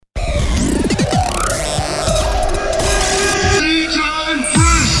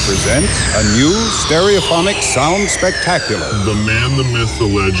presents a new stereophonic sound spectacular. The man, the myth, the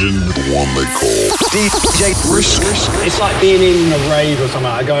legend, the one they call DJ Brisk. It's like being in a rave or something,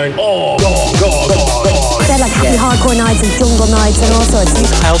 like going, oh, God, God, God, God. They're like happy hardcore nights and jungle nights and all sorts.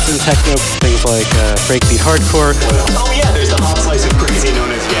 House and techno, things like breakbeat hardcore. Oh yeah, there's the hot slice of crazy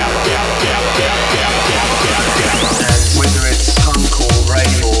known as Gap. And whether it's punk or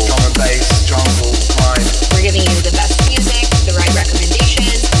rave or drum and bass, jungle, grime. We're giving you the best music, the right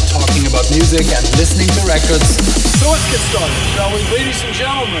recommendations. Talking about music and listening to records. So let's get started, shall we? Ladies and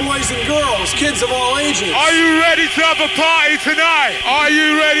gentlemen, boys and girls, kids of all ages. Are you ready to have a party tonight? Are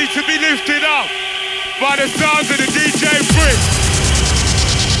you ready to be lifted up by the sounds of the DJ Brisk?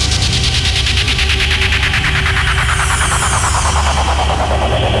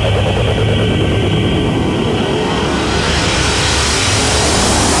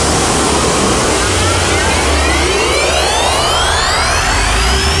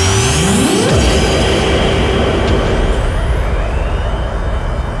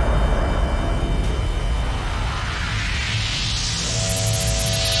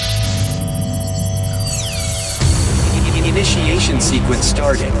 Initiation sequence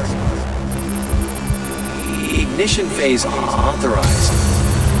started. Ignition phase authorized.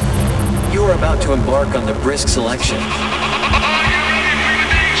 You are about to embark on the Brisk selection.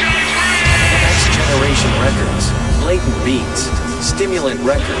 Next generation records, blatant beats, stimulant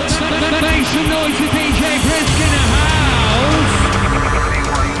records. Make some noise for DJ Brisk in the house.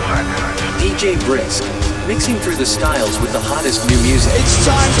 DJ Brisk, mixing through the styles with the hottest new music. It's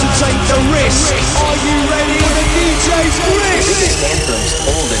time to take the risk. Are you ready for the DJ's Brisk? Biggest anthems,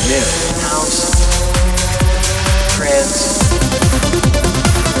 old and new. House, trance,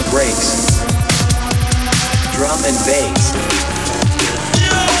 breaks, drum and bass,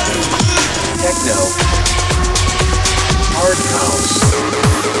 techno, hard house,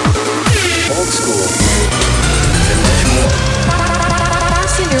 old school, and much more.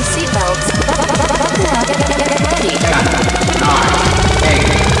 Fasten your seatbelts. Buckle up and get ready. 10, 9, 8,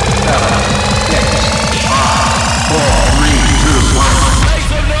 7, 6, 5, 4, 3, 2, 1. Make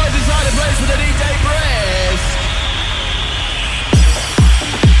some noise inside the place for the DJ Brisk.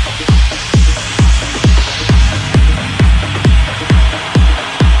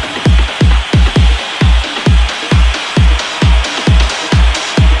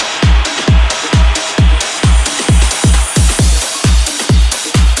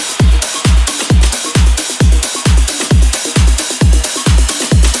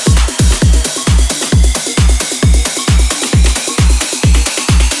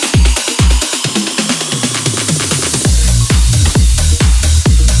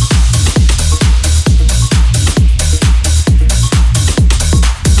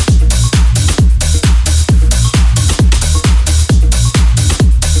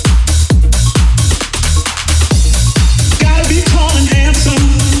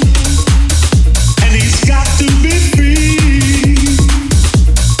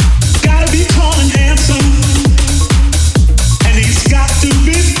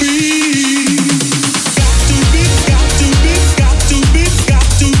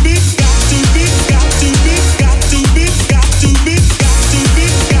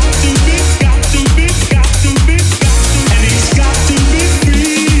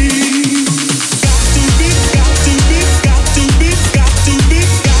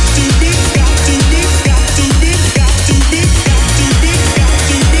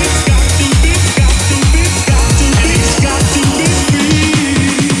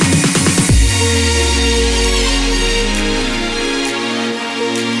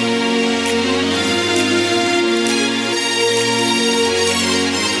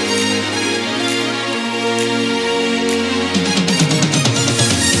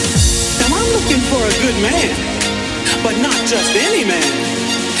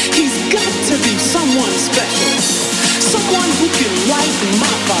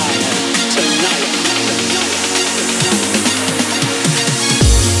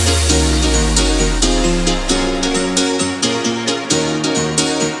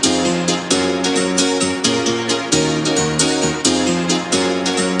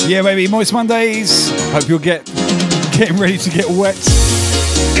 Yeah, baby, Moist Mondays. Hope you're getting ready to get wet.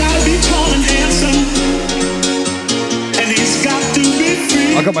 Gotta be tall and handsome, and he's got to be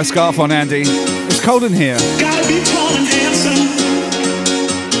free. I got my scarf on, Andy. It's cold in here. Gotta be tall and handsome,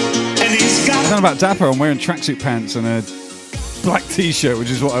 and he's got. I don't know about Dapper. I'm wearing tracksuit pants and a black T-shirt, which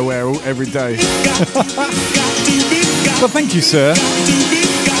is what I wear every day. Well, thank you, sir.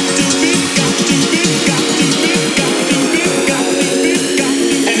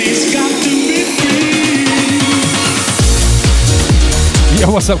 Yo,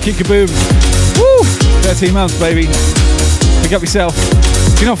 Yo, what's up, Kickaboo? Woo! 13 months, baby. Pick up yourself.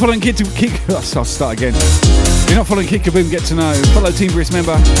 If you're not following I'll start again. If you're not following Kickaboo, get to know. Follow Team Brisk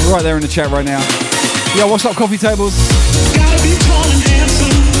member right there in the chat right now. Yo, what's up, coffee tables? Gotta be tall and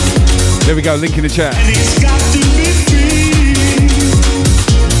handsome. There we go, link in the chat. And he's got to be free.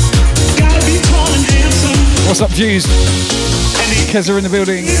 Gotta be tall and handsome. What's up, Jews? Keza in the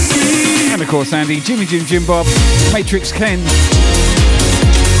building. And of course, Andy, Jimmy Jim, Jim Bob, Matrix Ken.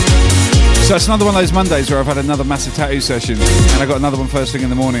 So it's another one of those Mondays where I've had another massive tattoo session, and I got another one first thing in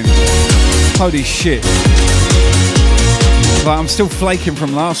the morning. Holy shit. But I'm still flaking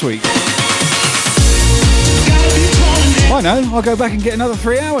from last week. I know, I'll go back and get another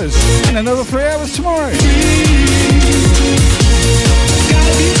 3 hours. And another 3 hours tomorrow.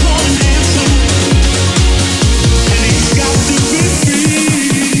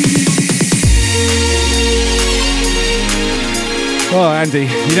 Oh, Andy,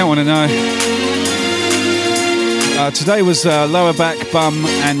 you don't want to know. Today was lower back, bum,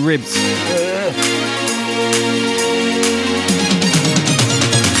 and ribs. Now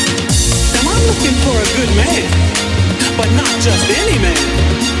I'm looking for a good man, but not just any man.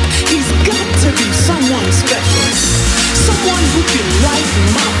 He's got to be someone special, someone who can light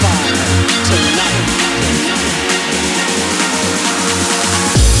my fire tonight.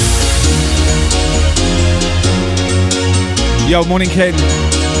 Yo, morning, Ken.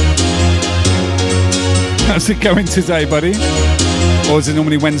 How's it going today, buddy? Or is it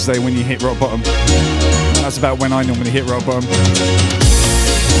normally Wednesday when you hit rock bottom? That's about when I normally hit rock bottom.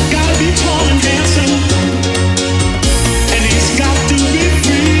 Gotta be tall and handsome, and he's got to be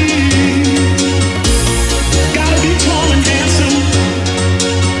free. Gotta be tall and handsome,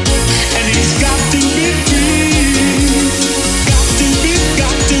 and he's got to be free. Got to be,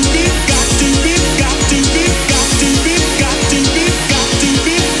 got to be, got to be, got to be, got to be, got to be, got to be,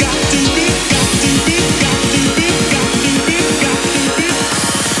 got to be, got to be, got to be, got to be, got to be,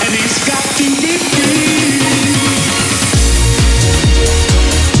 and he's got to be free.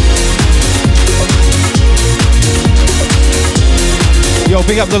 Yo,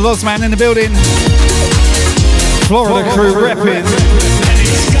 big up the Loz man in the building. Florida crew repping.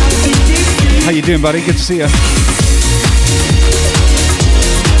 How you doing, buddy? Good to see you.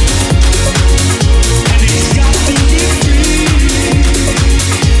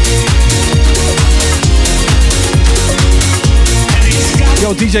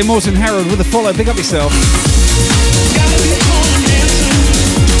 Yo, DJ Mawson Harold with a follow. Big up yourself.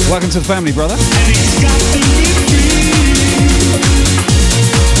 Welcome to the family, brother.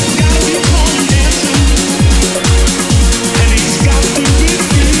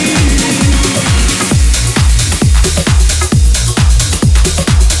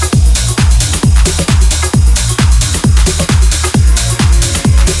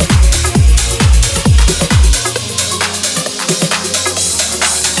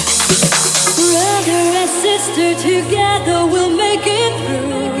 Together we'll make it through.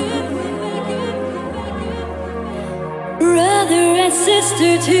 Brother and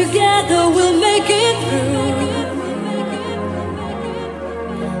sister, together we'll make it through.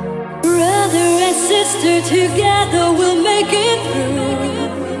 Brother and sister, together we'll make it through.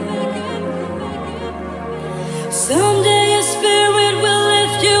 Someday a spirit will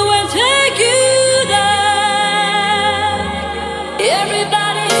lift you and take you there.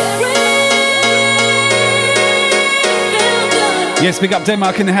 Everybody free. Yes, big up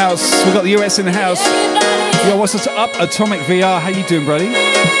Denmark in the house. We got the US in the house. Yo, what's up, Atomic VR? How you doing, buddy?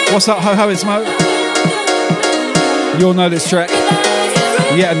 What's up, Ho Ho and Smoke? You all know this track.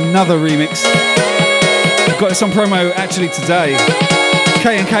 Yet another remix. Got this on promo actually today.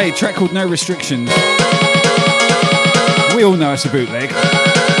 K&K, track called No Restrictions. We all know it's a bootleg.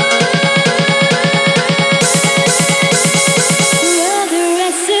 Brother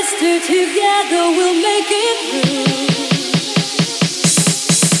and sister, together we'll make it through.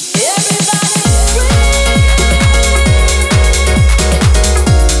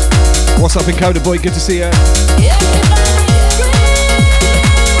 What's up, Encoder Boy? Good to see you.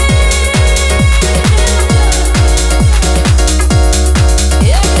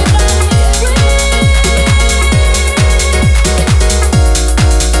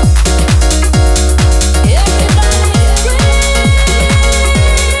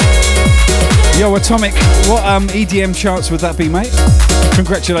 Yo, Atomic, what EDM charts would that be, mate?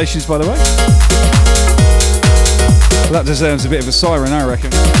 Congratulations, by the way. Well, that deserves a bit of a siren, I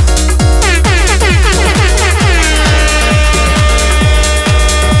reckon.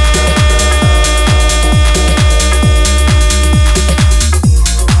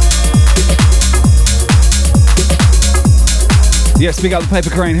 Yes, big up the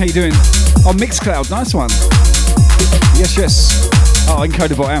Paper Crane. How you doing? Oh, Mixcloud, nice one. Yes, yes. Oh,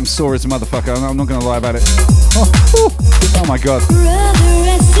 Encodable, I am sore as a motherfucker. I'm not going to lie about it. Oh my god. Brother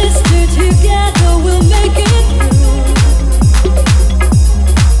and sister together we'll make it through.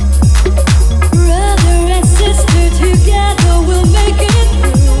 Brother and sister together we'll make it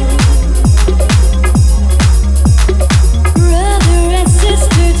through. Brother and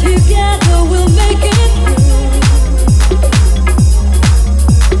sister together we'll make it through.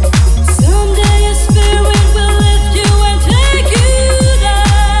 Someday a spirit will lift you and take you there.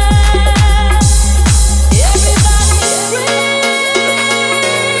 Everybody's free.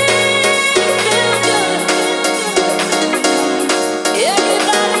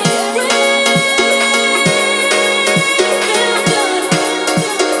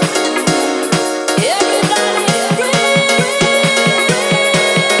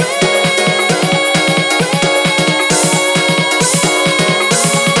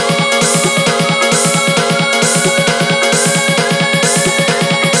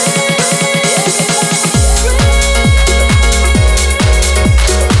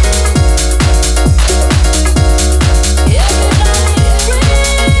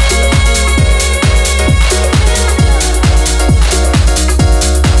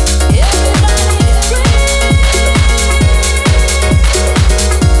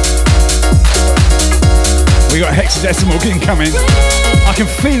 Hexadecimal incoming. I can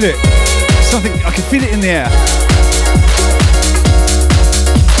feel it. Something, I can feel it in the air.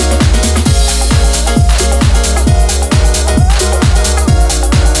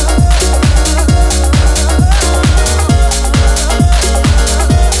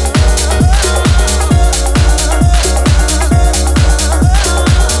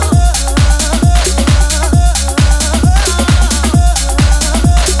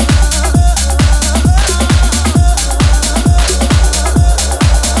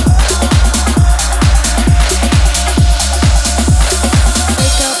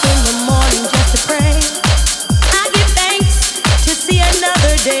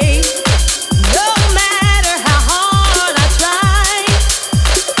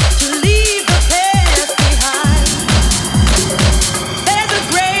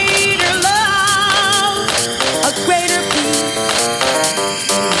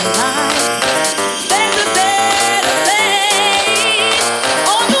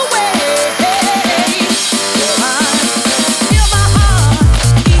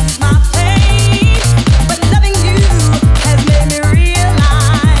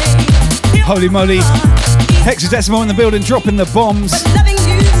 Holy moly. Hexadecimal in the building, dropping the bombs.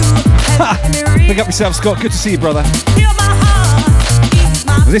 Pick up yourself, Scott. Good to see you, brother.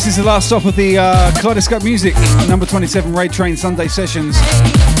 This is the last stop of the Kaleidoscope Music, number 27 Raid Train Sunday sessions.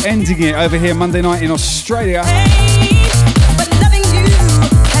 Ending it over here Monday night in Australia.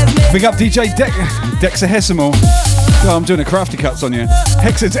 Big up DJ Dexahesimal. Oh, I'm doing a crafty cuts on you.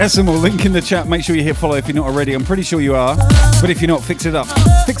 Hexadecimal, link in the chat. Make sure you hit follow if you're not already. I'm pretty sure you are. But if you're not, fix it up.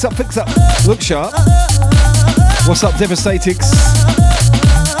 Fix up, fix up. Look sharp. What's up, Devastatix?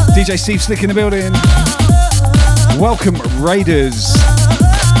 DJ Steve Slick in the building. Welcome, Raiders.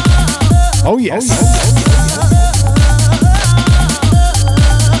 Oh, yes. Oh, yes.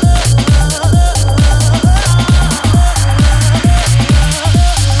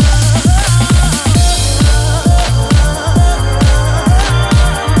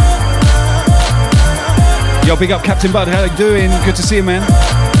 Yo, big up Captain Bud, how you doing? Good to see you, man.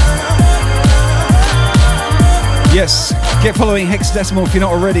 Yes, get following Hexadecimal if you're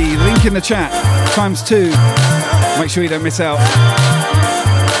not already. Link in the chat, ×2. Make sure you don't miss out.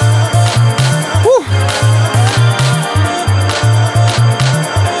 Woo.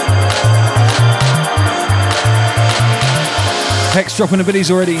 Hex dropping the biddies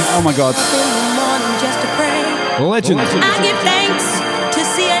already. Oh my god. Legend. I give thanks to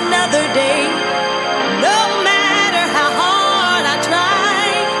see another day. No matter how hard I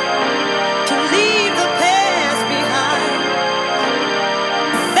try to leave the past behind,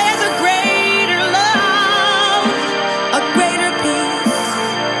 there's a greater love, a greater peace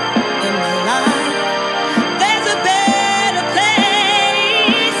in my life. There's a better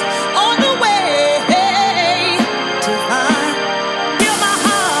place on the way to find. Feel my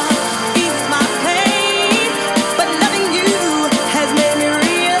heart, ease my pain, but loving you has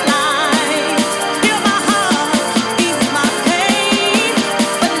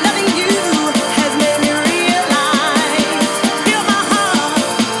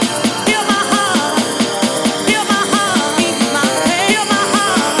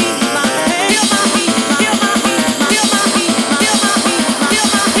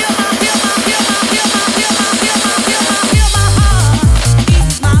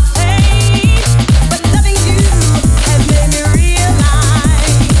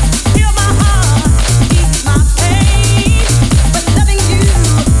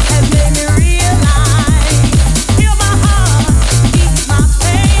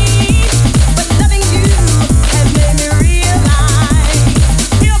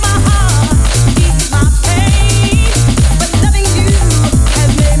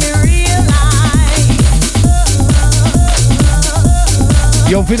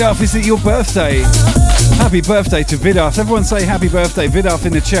Yo, Vidaf, is it your birthday? Happy birthday to Vidaf. Everyone say happy birthday, Vidaf,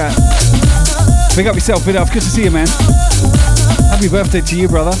 in the chat. Big up yourself, Vidaf. Good to see you, man. Happy birthday to you,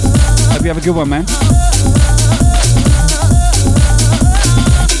 brother. Hope you have a good one, man.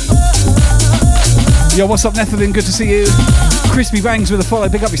 Yo, what's up, Netherland? Good to see you. Crispy Bangs with a follow.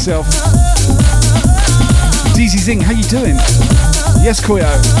 Big up yourself. DZ Zing, how you doing? Yes, Koyo.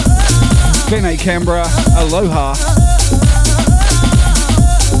 Bene Canberra. Aloha.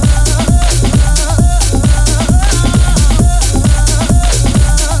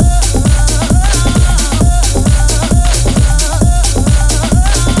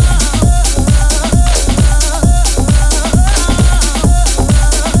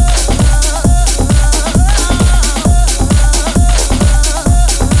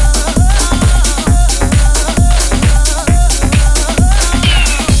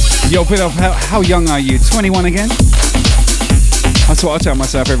 Yo, Bill, how young are you? 21 again? That's what I tell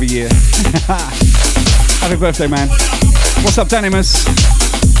myself every year. Happy birthday, man. What's up, Danimus?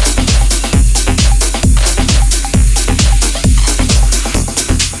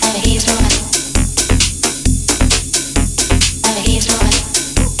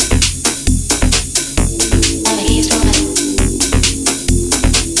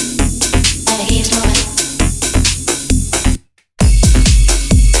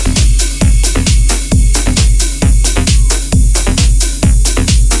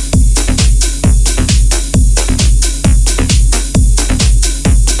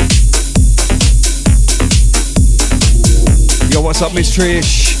 What's up, Miss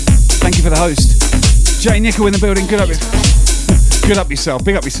Trish? Thank you for the host. Jay Nickel in the building. Good up, good up yourself.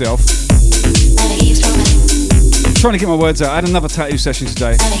 Big up yourself. Trying to get my words out. I had another tattoo session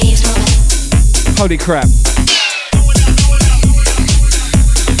today. Holy crap!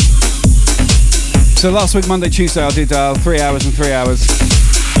 So last week, Monday, Tuesday, I did 3 hours and 3 hours,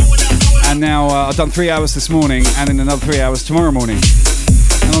 and now I've done 3 hours this morning, and then another 3 hours tomorrow morning.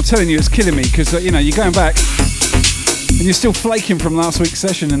 And I'm telling you, it's killing me because you know you're going back. And you're still flaking from last week's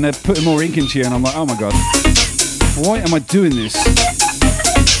session and they're putting more ink into you and I'm like, oh my god, why am I doing this?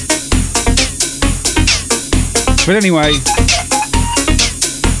 But anyway,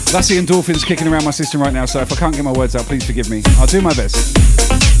 that's the endorphins kicking around my system right now, so if I can't get my words out, please forgive me. I'll do my best.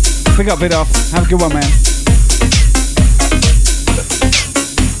 Pick up Vidaf. Have a good one, man.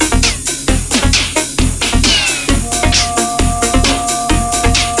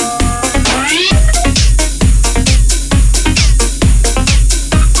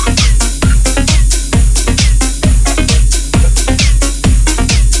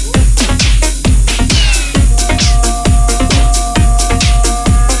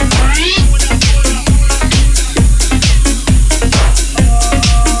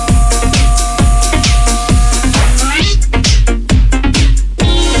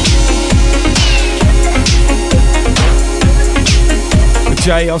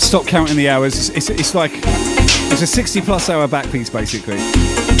 Jay, I've stopped counting the hours. It's like it's a 60+ hour back piece basically.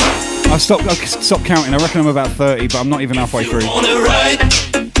 I've stopped counting. I reckon I'm about 30, but I'm not even halfway through. On the right,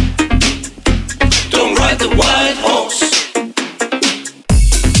 don't ride the white horse.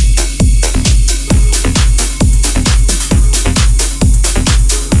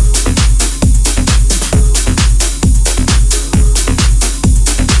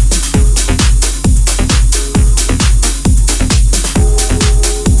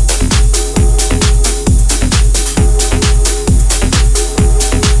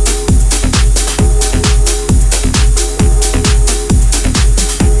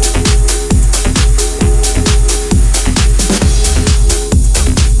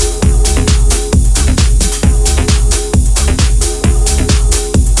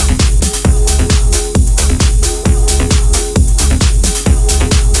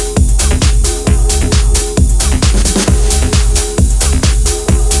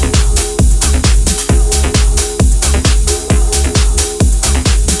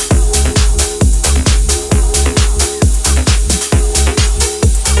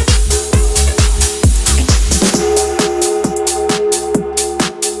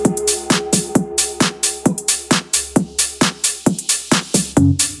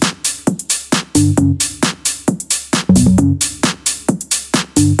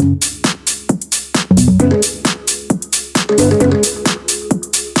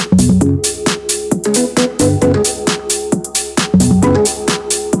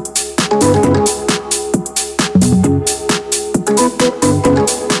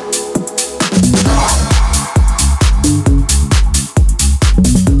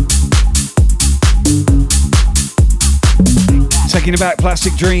 Taking It Back,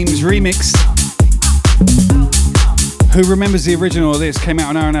 Plastic Dreams remix. Who remembers the original of this? Came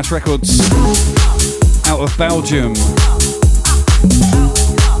out on R&S Records, out of Belgium.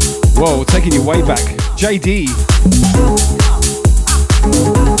 Whoa, taking you way back. JD.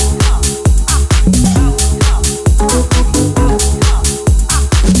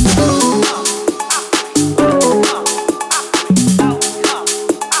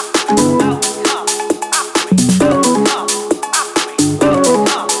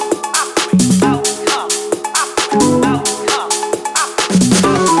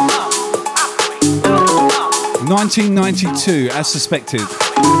 1992, as suspected.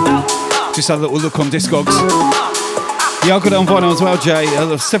 Just had a little look on Discogs. Yeah, I got it on vinyl as well, Jay.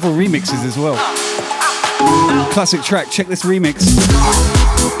 Several remixes as well. Classic track, check this remix. 'em.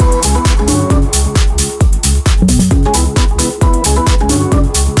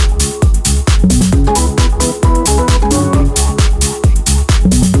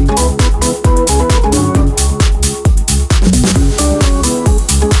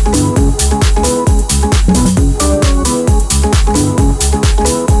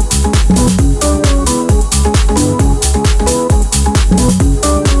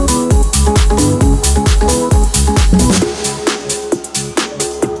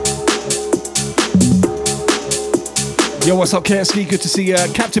 Yo, what's up, KSK? Good to see you.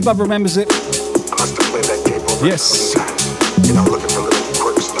 Captain Bub remembers it. I must have played that tape over yes. times. You know, looking for little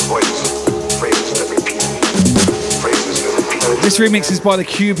quirks in the voice, phrases that repeat. This remix is by the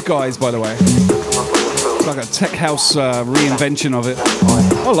Cube guys, by the way. It's like a tech house reinvention of it.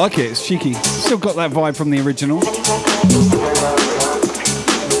 I like it. It's cheeky. Still got that vibe from the original.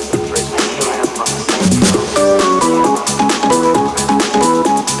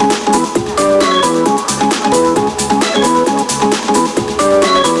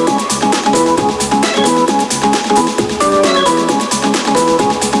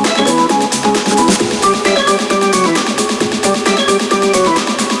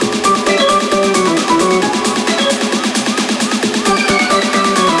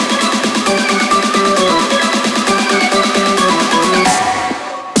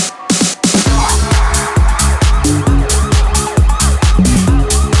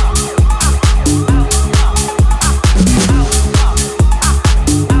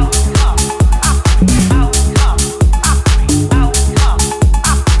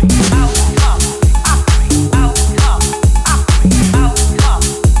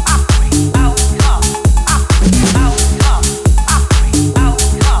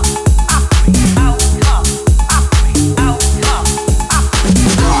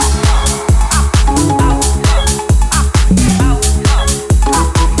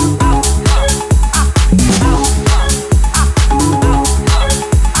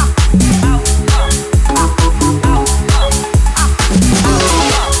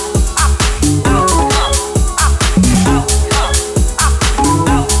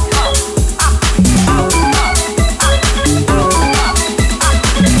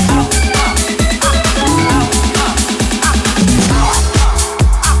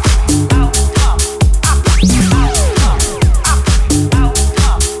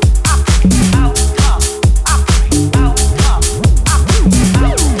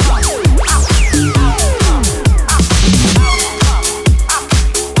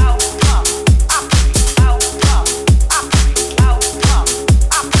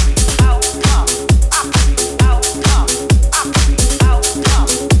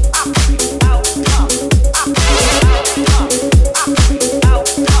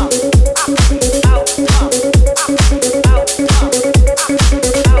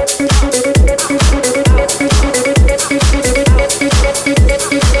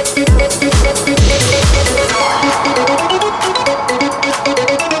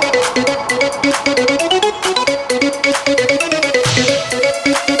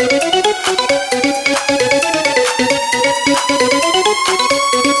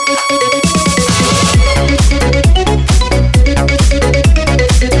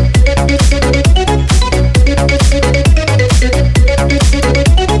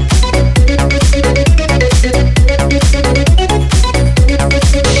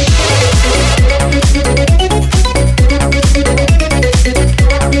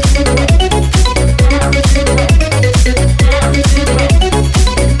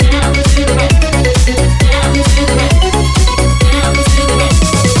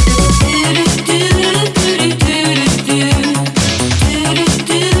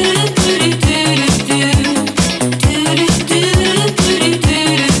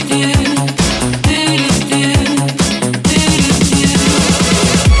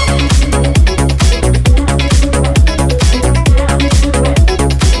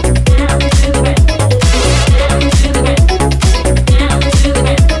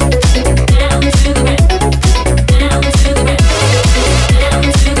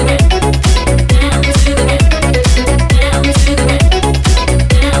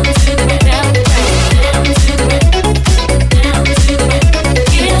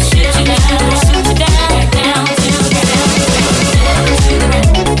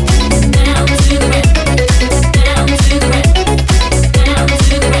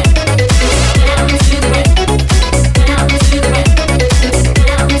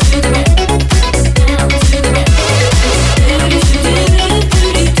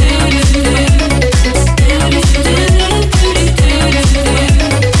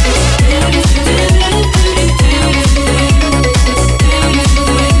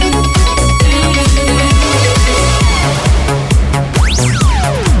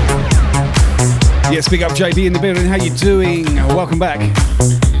 Big up JB in the building. How you doing? Welcome back.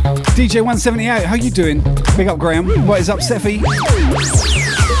 DJ 178. How you doing? Big up Graham. What is up, Seffi?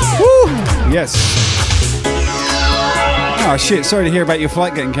 Woo! Yes. Oh shit. Sorry to hear about your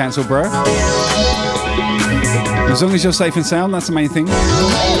flight getting cancelled, bro. As long as you're safe and sound, that's the main thing.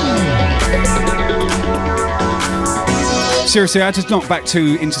 Seriously, I just knocked back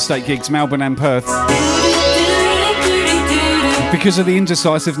 2 interstate gigs, Melbourne and Perth. Because of the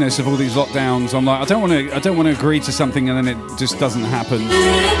indecisiveness of all these lockdowns, I'm like, I don't want to agree to something and then it just doesn't happen.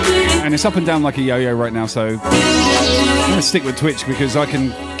 And it's up and down like a yo-yo right now, so I'm going to stick with Twitch because I can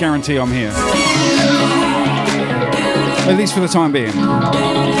guarantee I'm here. At least for the time being.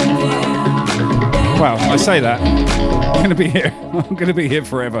 Well, I say that. I'm going to be here. I'm going to be here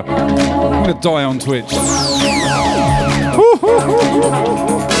forever. I'm going to die on Twitch.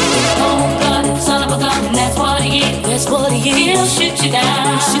 Son of a gun, that's what he is. That's what he is. He'll shoot you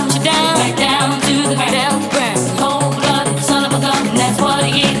down, right down to the ground. Cold-blooded son of a gun, that's what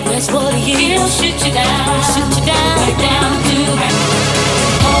he is. That's what he is. He'll shoot you down, right down to the ground.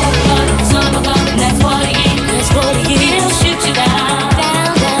 Cold-blooded son of a gun, that's what he is. That's what he is. He'll shoot you down,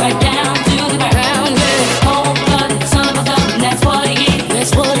 right down to the ground. Cold-blooded son of a gun, that's what he is.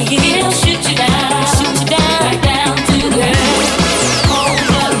 That's what he is. He'll shoot you down, right down to the ground.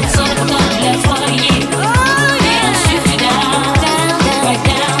 Cold-blooded son of a gun, that's what he is. He'll shoot you down, right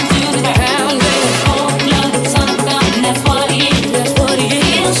down to the ground. Cold-blooded son of a gun, that's what he is. That's what he is.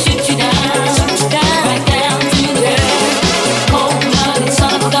 He'll shoot you down, right down to the ground. Cold-blooded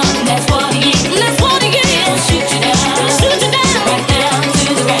son of a gun, that's what he is. That's what he is. He'll shoot you down, right down to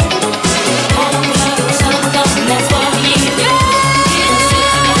the ground. Cold-blooded son of a gun, that's what he is. He'll shoot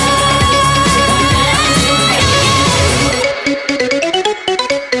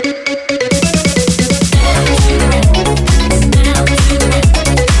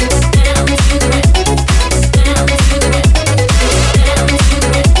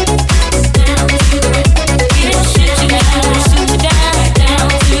you down,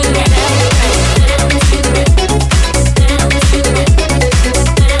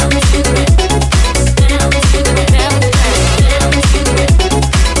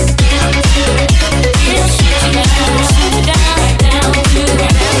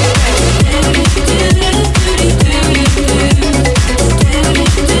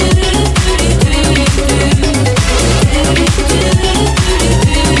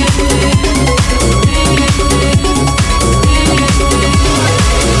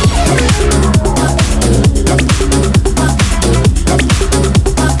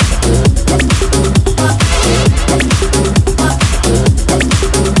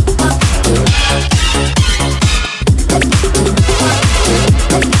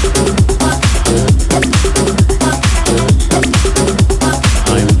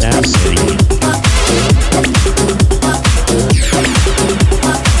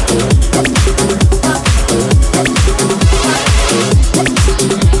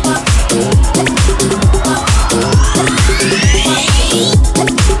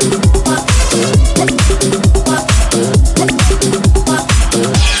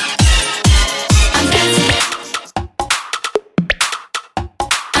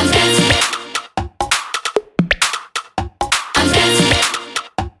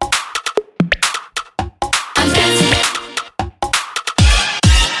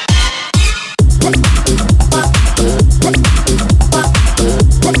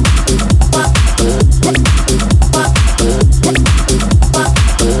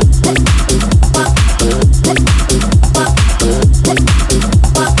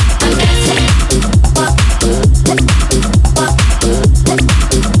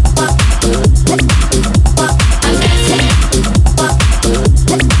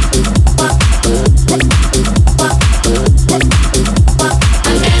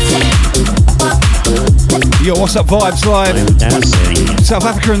 Yo, what's up, Vibes Live? South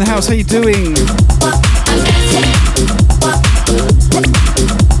Africa in the house, how you doing?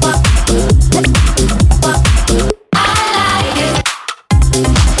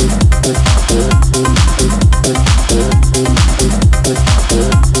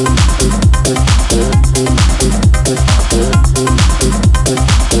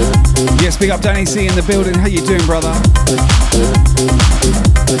 Yes, big up Danny C in the building. How you doing, brother?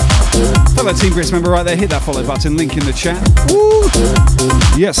 Fellow Team Brisk member right there, hit that follow button, link in the chat. Woo!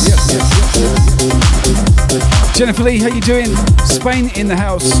 Yes. Jennifer Lee, how you doing? Spain in the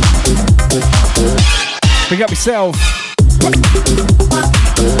house. Big up yourself.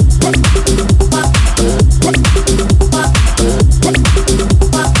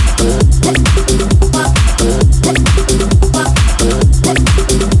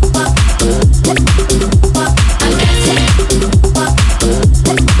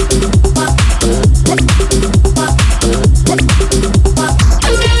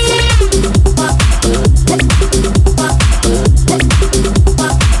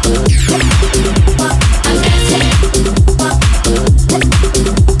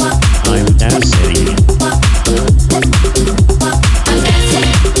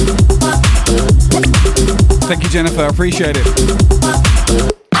 Jennifer. Appreciate it.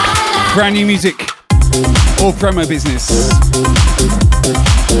 Brand new music. All promo business.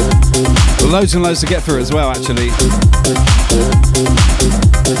 Loads and loads to get through as well, actually.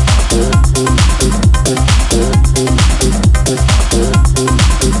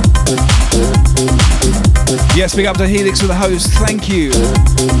 Yes, big up to Helix with the host. Thank you.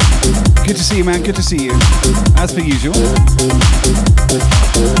 Good to see you, man. Good to see you. As per usual.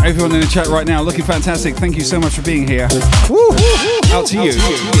 Everyone in the chat right now looking fantastic. Thank you so much for being here. Woo! Out to you.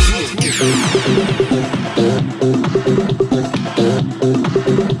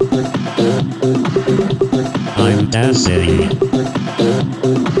 I'm dancing.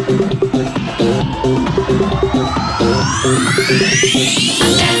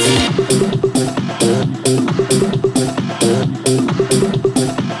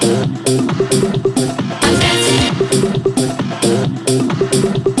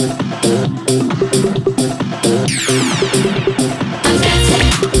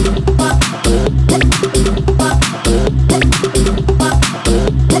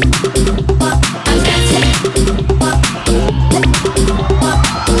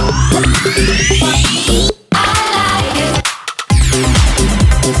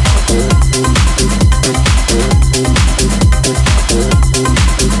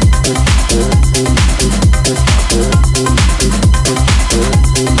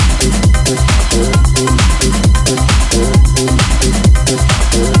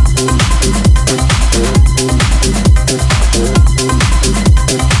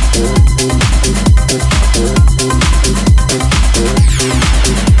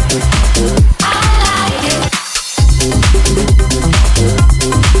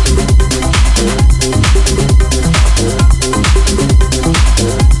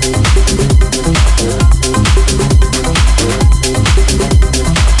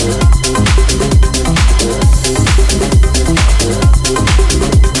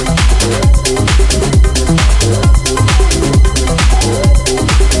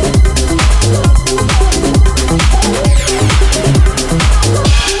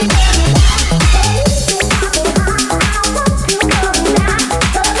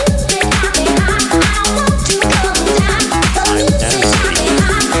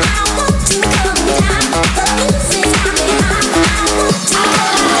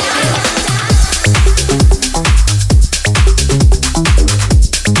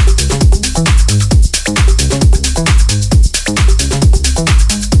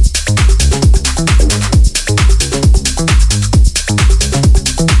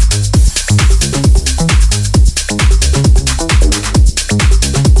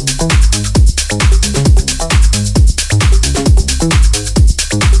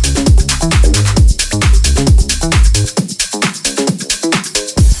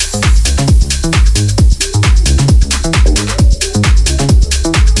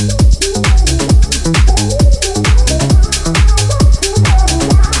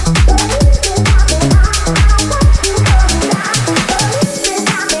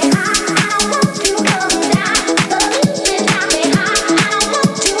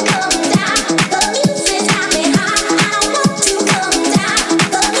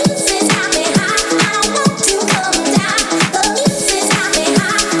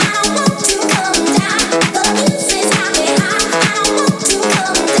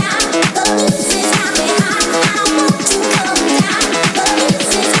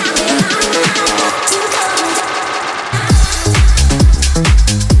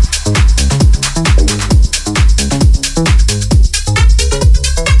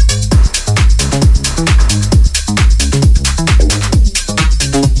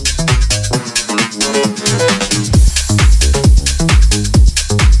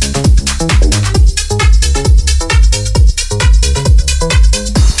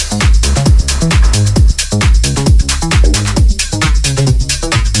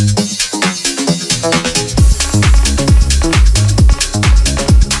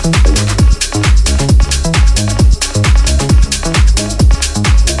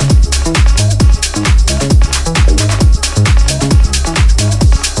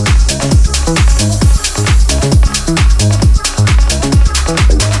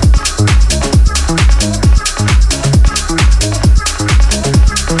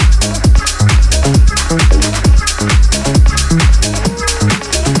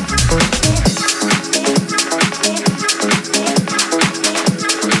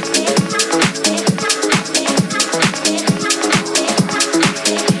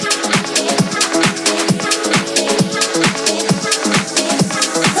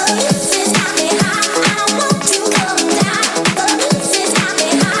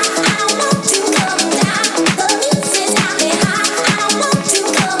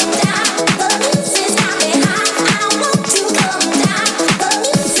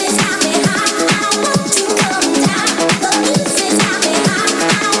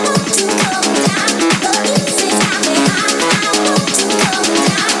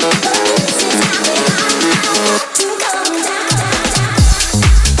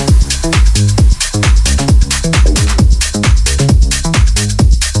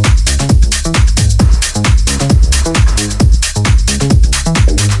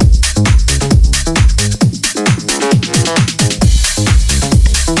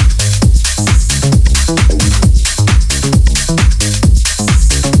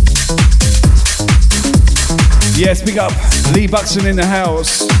 Yes, big up Lee Buxton in the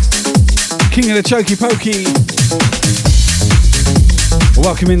house. King of the Chokey Pokey.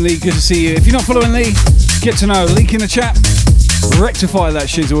 Welcome in, Lee. Good to see you. If you're not following Lee, get to know. Leak in the chat. Rectify that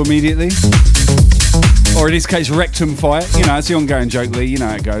shizzle immediately. Or in this case, rectum fire. You know, it's the ongoing joke, Lee. You know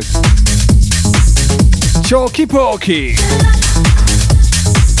how it goes. Chokey Pokey.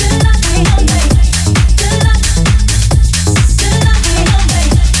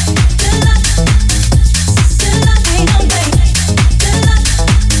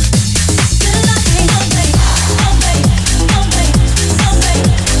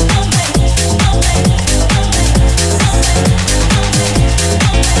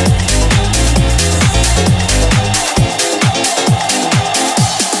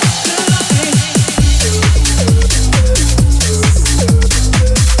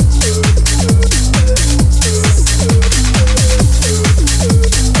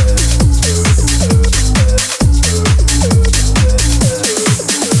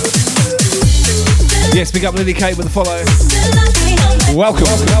 Yes, big up Lily Kate with the follow. Welcome.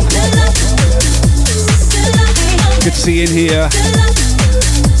 Good to see you in here.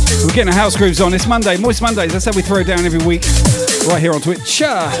 We're getting our house grooves on. It's Monday, Moist Mondays. That's how we throw it down every week. Right here on Twitch.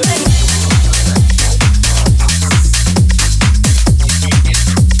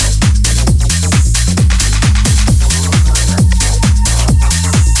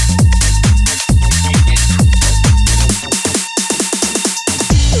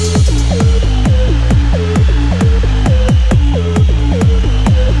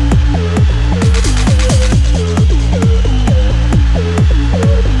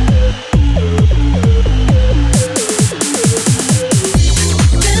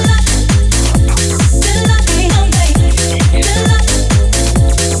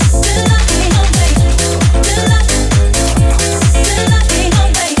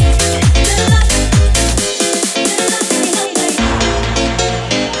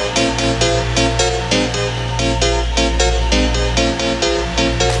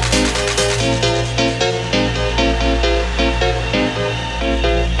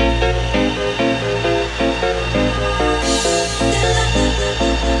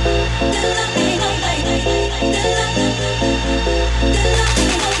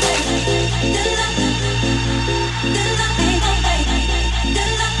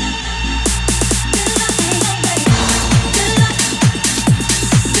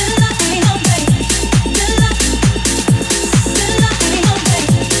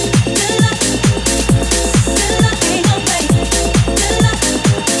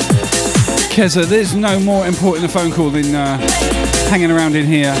 Keza, there's no more important a phone call than hanging around in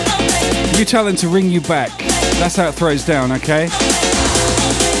here. You tell them to ring you back. That's how it throws down, okay?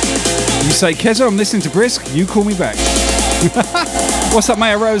 You say, Keza, I'm listening to Brisk. You call me back. What's up,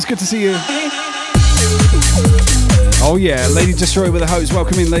 Maya Rose? Good to see you. Oh yeah, Lady Destroy with a hose.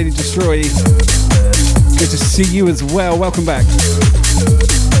 Welcome in, Lady Destroy. Good to see you as well. Welcome back.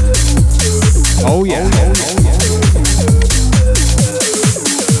 Oh yeah. Oh, yeah.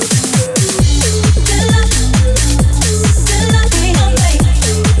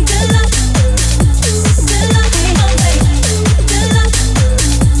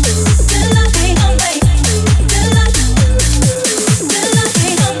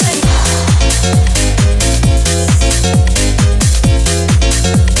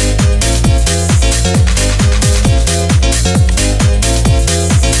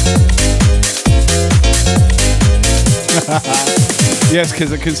 Yes,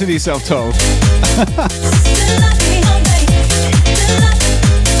 because consider yourself told.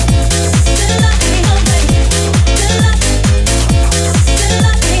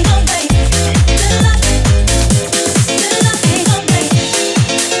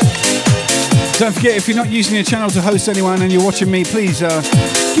 Don't forget, if you're not using your channel to host anyone and you're watching me, please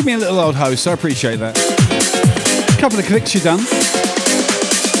give me a little old host. I appreciate that. A couple of clicks, you're done.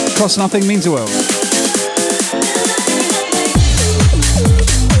 Costs nothing, means the world.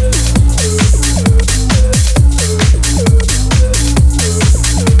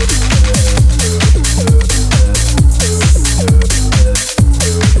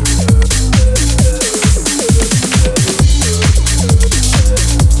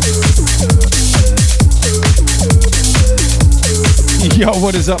 Yo,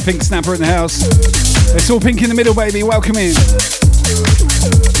 what is up, Pink Snapper in the house? It's all pink in the middle, baby. Welcome in.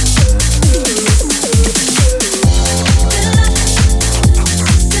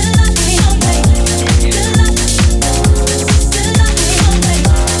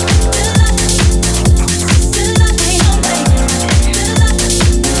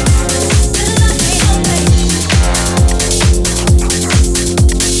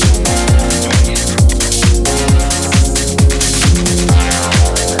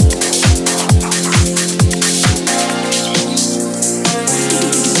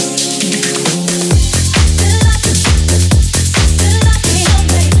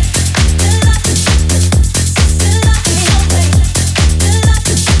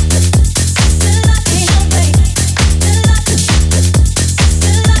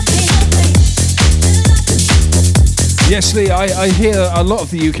 Yes, Lee, I hear a lot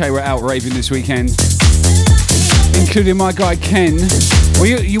of the UK were out raving this weekend, including my guy Ken.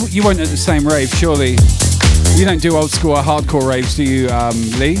 Well, you weren't at the same rave, surely. You don't do old school or hardcore raves, do you,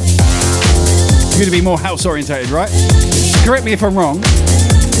 Lee? You're going to be more house orientated, right? Correct me if I'm wrong.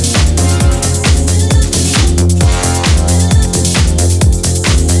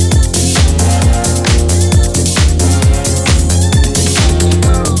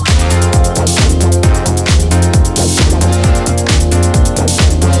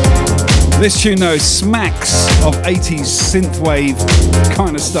 This tune though smacks of 80s synthwave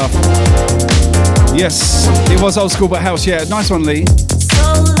kind of stuff. Yes, it was old school but house, yeah. Nice one, Lee.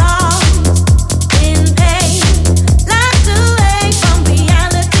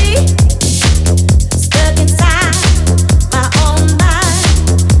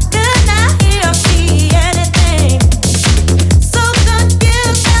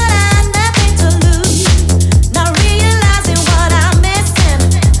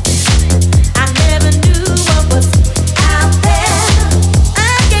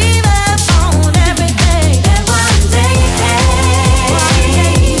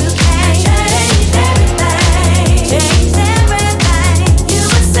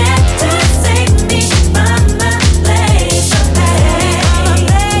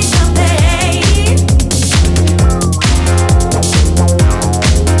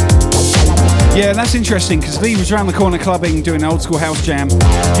 Yeah, that's interesting because Lee was around the corner clubbing, doing old school house jam.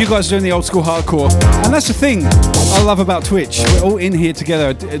 You guys are doing the old school hardcore. And that's the thing I love about Twitch. We're all in here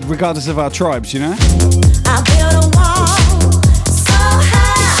together, regardless of our tribes, you know? I built a wall so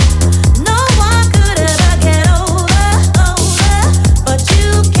high, no one could ever get over. But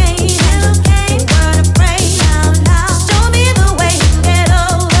you came and weren't afraid. Show me the way to get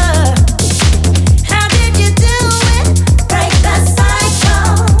over. How did you do it? Break the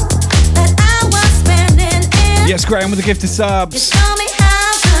cycle that I was spending in. Yes, Graham with the gift of subs. Show me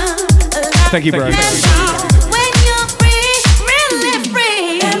how to Thank you, bro. when you're free, really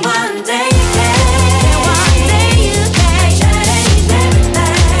free. And one day you can change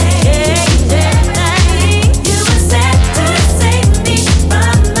everything. You were set to save me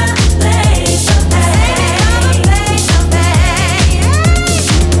from a place of pain.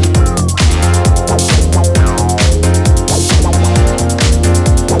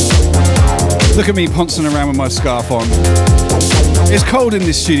 Look at me pouncing around with my scarf on. It's cold in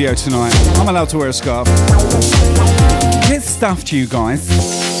this studio tonight. I'm allowed to wear a scarf. Get stuffed, you guys.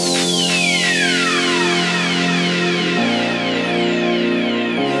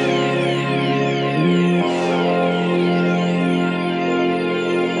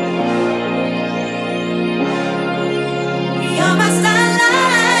 You're my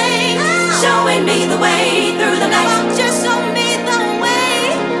starlight, showing me the way through the night. Won't you show me the way?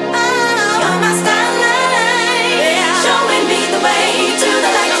 You're my starlight, showing me the way to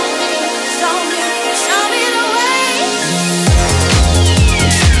the light. Show me the way.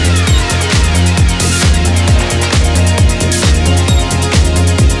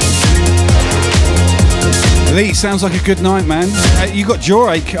 Lee, sounds like a good night, man. You got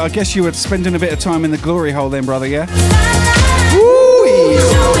jaw ache. I guess you were spending a bit of time in the glory hole then, brother, yeah?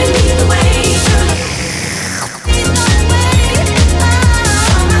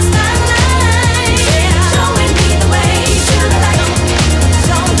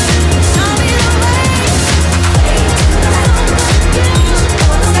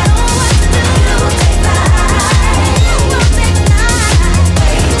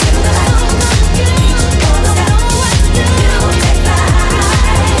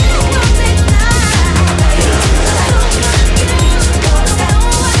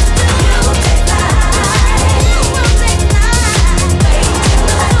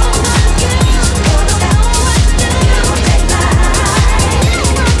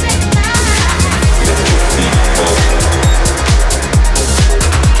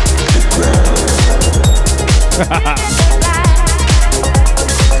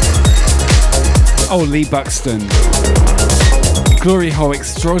 Oh, Lee Buxton. Glory hole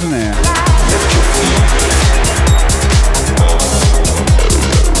extraordinaire.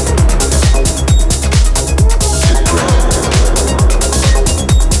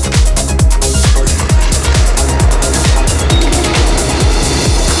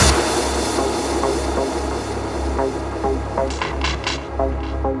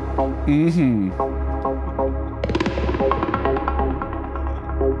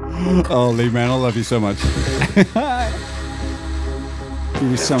 Oh, Lee, man, I love you so much. Give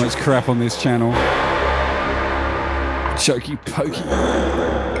you so much crap on this channel. Chokey pokey.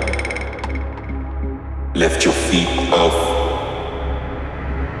 Lift your feet off.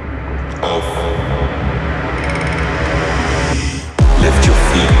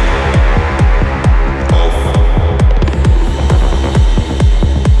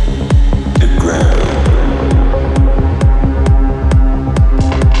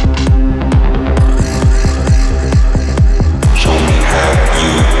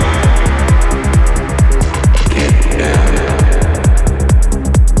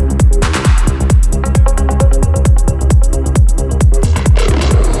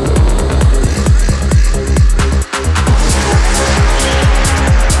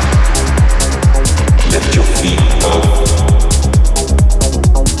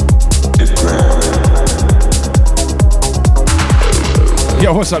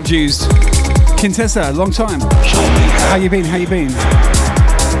 What's up, Jews? Quintessa, long time. How you been? How you been?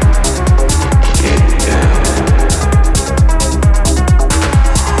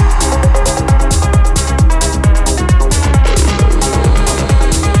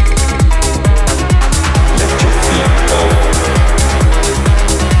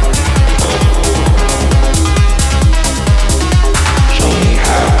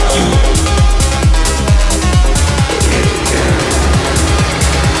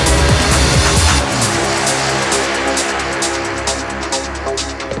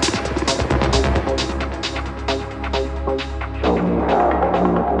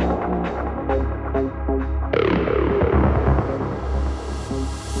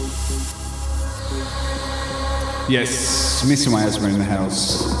 Yes, Miss Miasma in the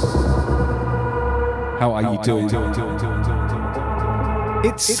house. How are you doing?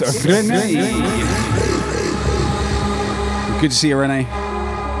 It's Renee. Good to see you, Renee.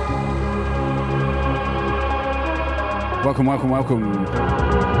 Welcome, welcome, welcome.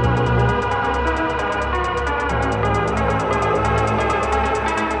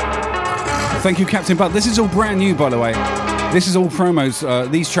 Thank you, Captain Bud. This is all brand new, by the way. This is all promos.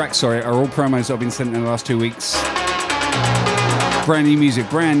 These tracks, are all promos that have been sent in the last 2 weeks. Brand new music,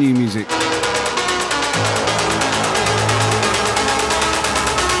 brand new music.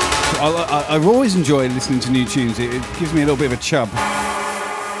 I've always enjoyed listening to new tunes. It gives me a little bit of a chub.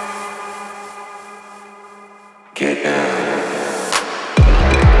 Get down.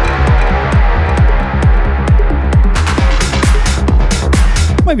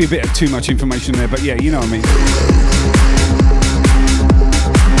 Maybe a bit of too much information there, but yeah, you know what I mean.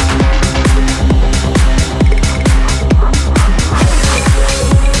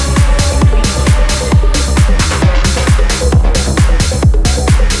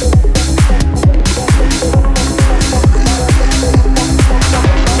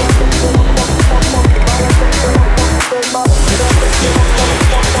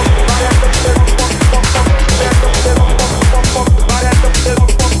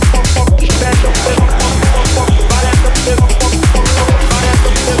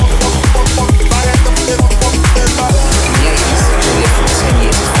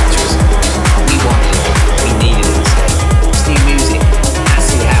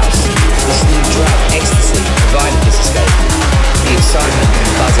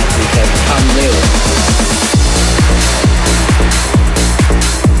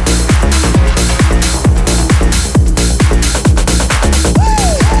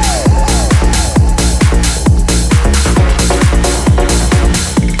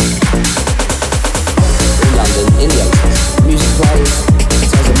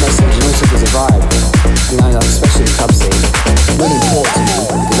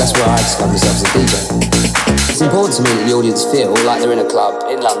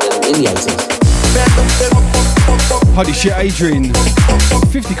 Holy shit, Adrian.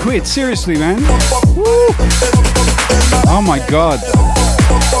 50 quid, seriously, man. Woo. Oh my god.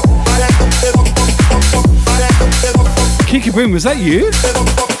 Kick-a-boom, was that you?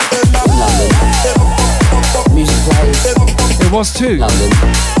 It was too.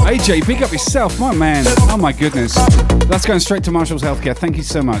 AJ, big up yourself, my man. Oh my goodness. That's going straight to Marshall's Healthcare. Thank you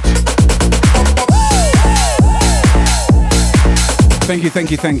so much. Thank you,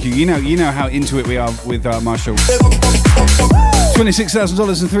 thank you, thank you. You know how into it we are with Marshall.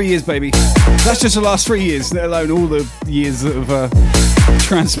 $26,000 in 3 years, baby. That's just the last 3 years, let alone all the years that have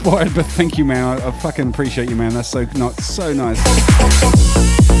transpired. But thank you, man. I fucking appreciate you, man. That's so nice.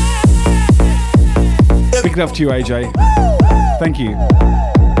 Big love to you, AJ. Thank you.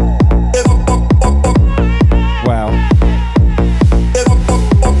 Wow.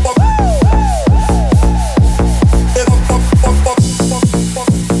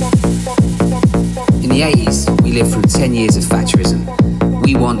 In the 80s, we lived through 10 years of Thatcherism.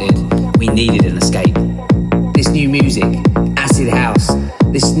 We needed an escape. This new music, acid house,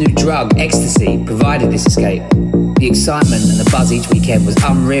 this new drug, ecstasy, provided this escape. The excitement and the buzz each weekend was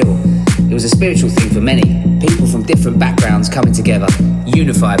unreal. It was a spiritual thing for many. People from different backgrounds coming together,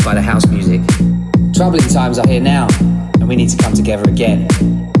 unified by the house music. Troubling times are here now, and we need to come together again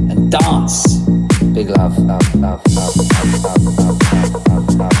and dance. Big love, love, love, love, love, love,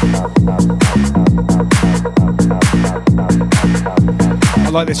 love, I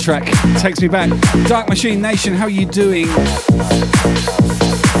like this track. Takes me back. Dark Machine Nation, how are you doing?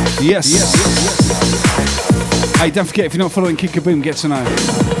 Yes. Hey, don't forget, if you're not following Kick-a-Boom, get to know.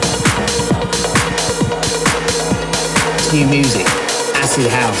 This new music, acid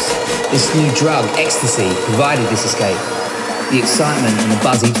house, this new drug, ecstasy, provided this escape. The excitement and the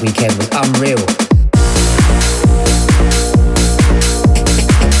buzz each weekend was unreal.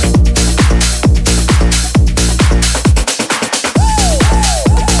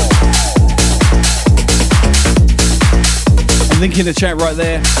 Link in the chat right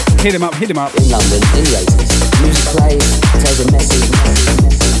there. Hit him up, hit him up. In London, in the 80s, music plays, tells a message.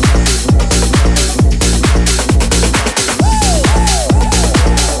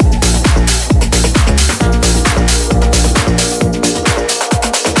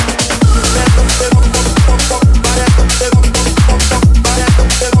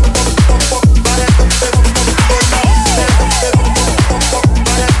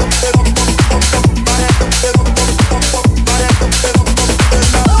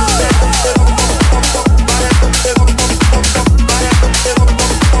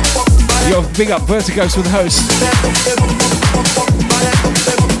 Big up Vertigos for the host.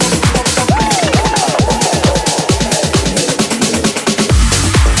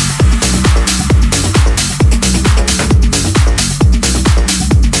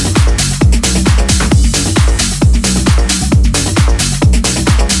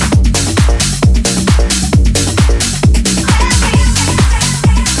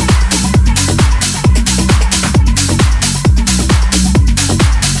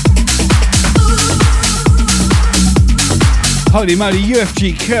 Holy moly,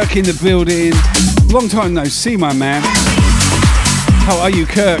 UFG Kirk in the building. Long time no see, my man. How are you,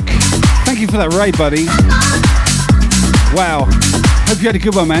 Kirk? Thank you for that raid, buddy. Wow. Hope you had a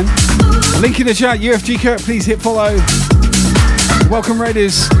good one, man. Link in the chat, UFG Kirk, please hit follow. Welcome,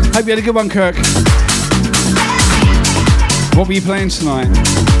 Raiders. Hope you had a good one, Kirk. What were you playing tonight?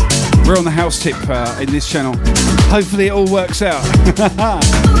 We're on the house tip in this channel. Hopefully it all works out.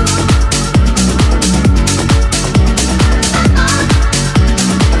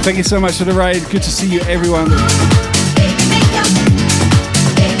 Thank you so much for the raid. Good to see you, everyone.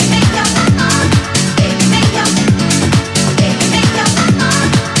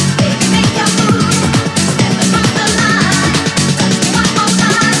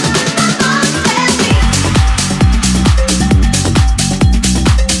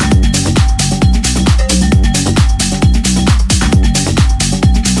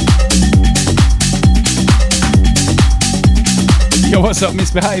 Yo, what's up,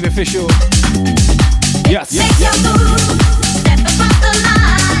 Misbehave Official? Yes.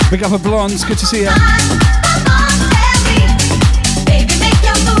 Big up a Blondes, good to see you.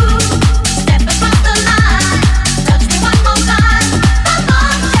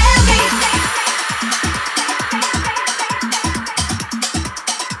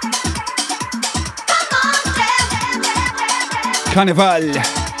 Carnival.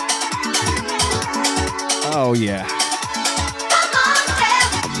 Oh, yeah.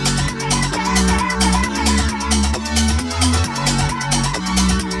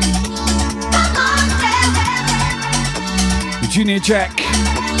 Junior Jack,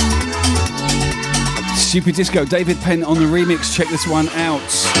 Stupid Disco, David Penn on the remix. Check this one out.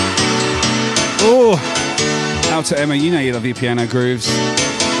 Oh, out to Emma. You know you love your piano grooves.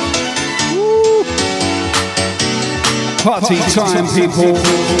 Woo. Party time, people.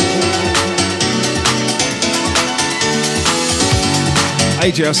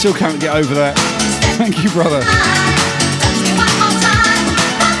 AJ, I still can't get over that. Thank you, brother.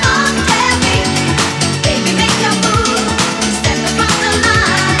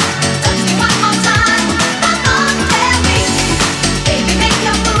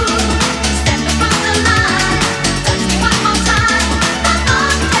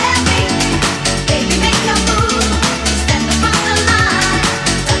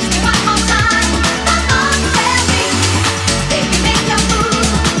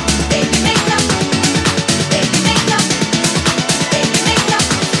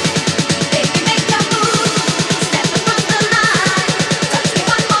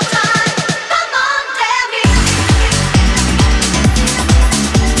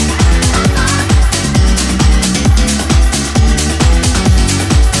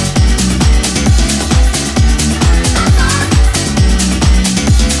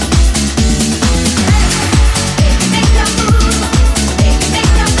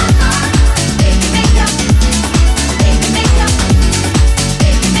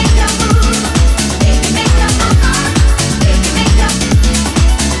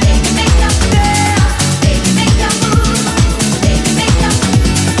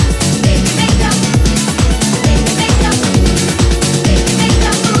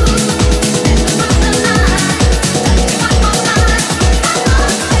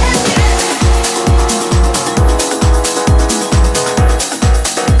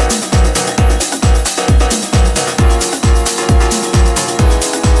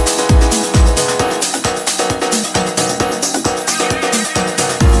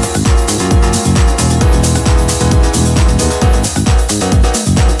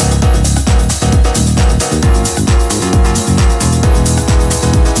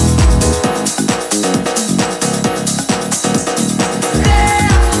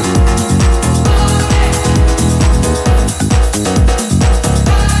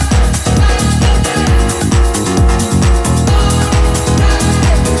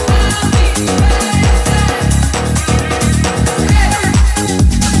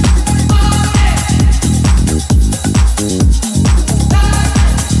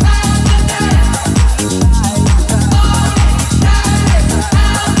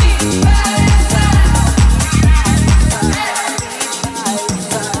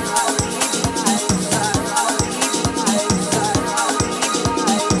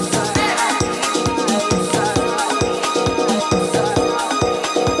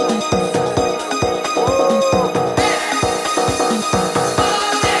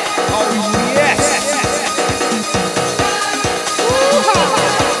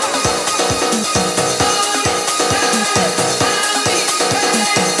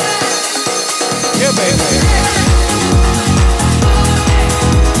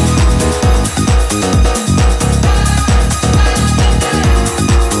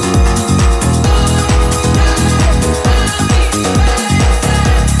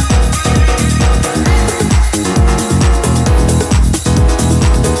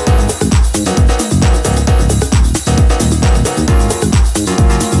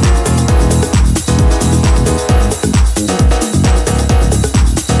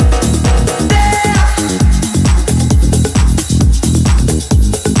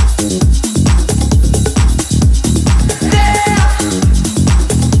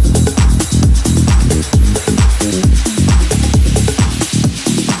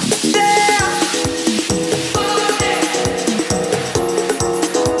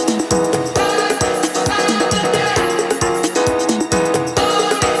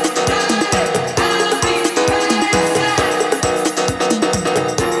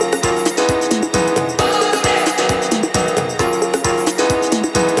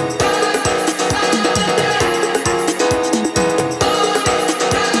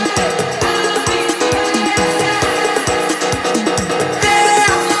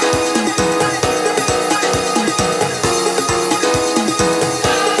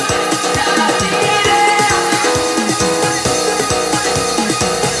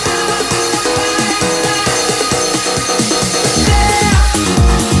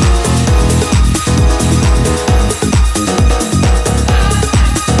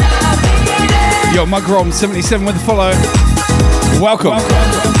 Yo, Mugrom77 with the follow. Welcome.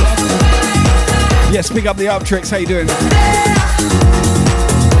 Yes, big up the Up Tricks. How you doing?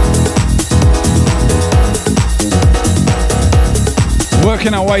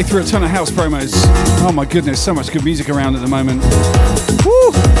 Working our way through a ton of house promos. Oh my goodness, so much good music around at the moment.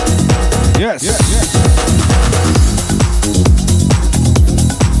 Woo! Yes.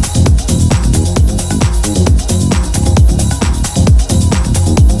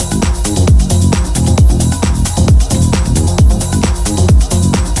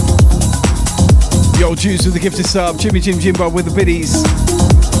 Yo, Juice with the gifted sub. Jimmy Jimbo with the biddies.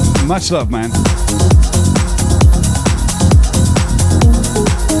 Much love, man.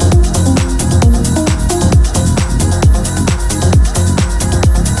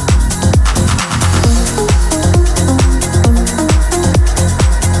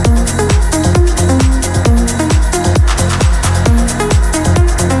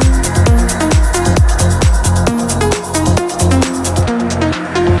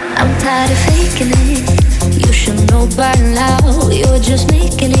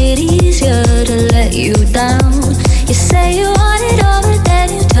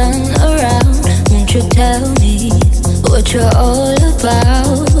 You're all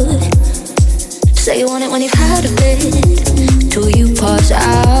about. Say you want it when you've had a bit, till you pass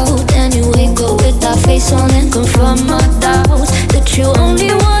out, then you wake up with that face on and confront my doubts, that you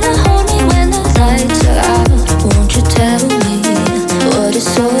only wanna hold me when the lights are out. Won't you tell me what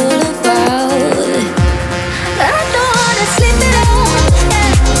it's all about? I don't wanna sleep it off,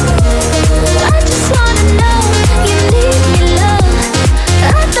 yeah. I just wanna know you need me, love.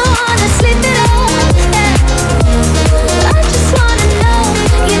 I don't wanna sleep it off, yeah. I just wanna know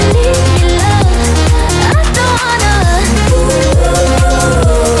you need me, love. I don't wanna.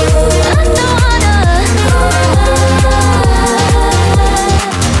 I don't wanna.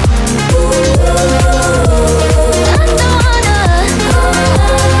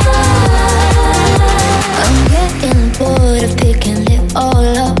 I'm getting bored of picking it all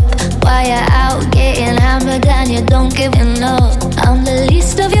up. While you're out getting hammered and you don't give enough. I'm the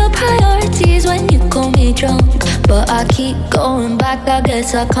least of your priorities when you call me drunk, but I keep going back, I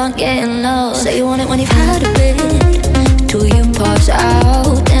guess I can't get enough. Say you want it when you've had a bit, till you pass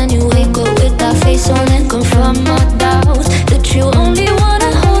out, then you wake up with that face on and confront my doubts, that you only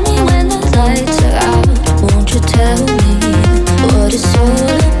wanna hold me when the lights are out. Won't you tell me what it's all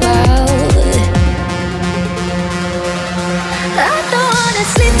about? I don't wanna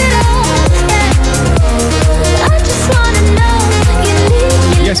sleep it off, yeah. I just wanna know you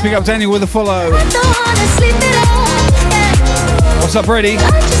need me. Yes, big up Daniel with a follow. I don't wanna sleep it off, yeah. What's up, Brady? I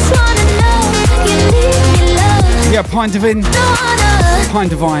just wanna know you need me, love. Yeah, Pine Divine. Pine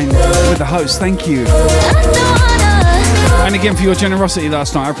Divine with the host. Thank you. And again for your generosity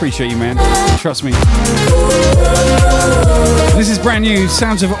last night. I appreciate you, man. Trust me. This is brand new.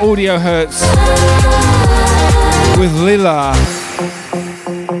 Sounds of Audio Hurts with Lila.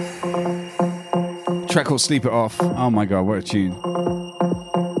 Track called Sleep It Off. Oh my god, what a tune.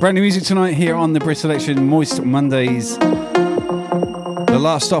 Brand new music tonight here on the Brisk Selection, Moist Mondays. The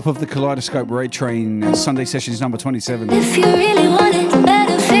last stop of the Kaleidoscope Raid Train, Sunday Sessions number 27. If you really want it,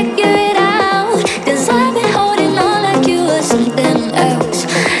 better figure it out. 'Cause I've been holding on like you were something else,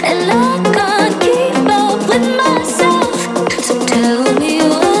 and I can't keep up with myself. So tell me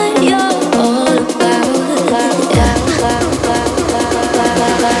what you're all about. I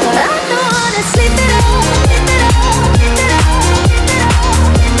don't wanna sleep it off.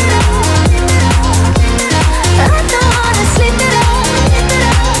 I don't wanna sleep it off.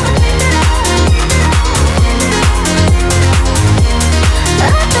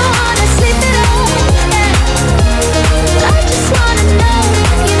 I don't wanna sleep it off.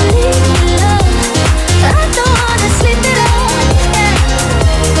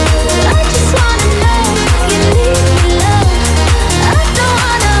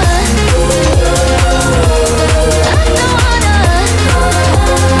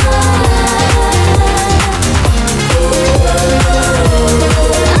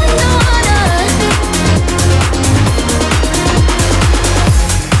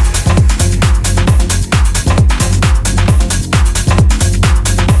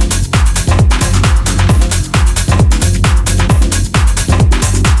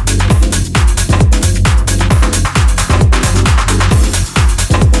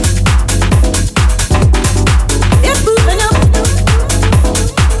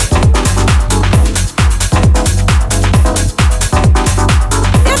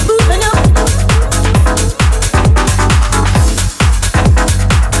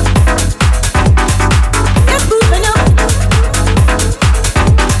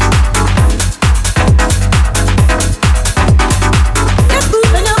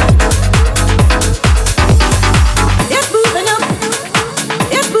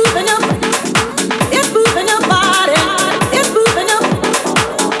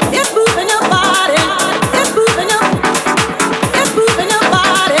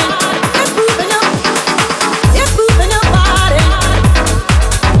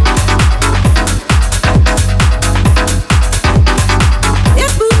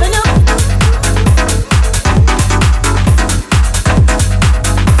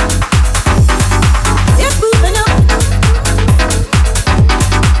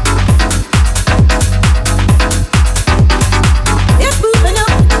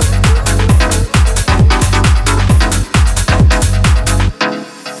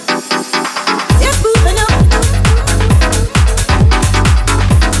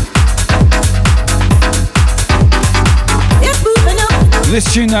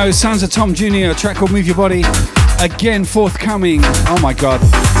 This tune though, Sounds of Tom Jr., a track called Move Your Body, again forthcoming. Oh my god.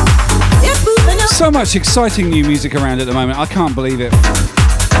 So much exciting new music around at the moment, I can't believe it.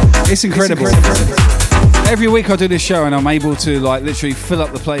 It's incredible. Every week I do this show and I'm able to like literally fill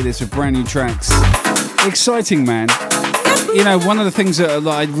up the playlist with brand new tracks. Exciting, man. You know, one of the things that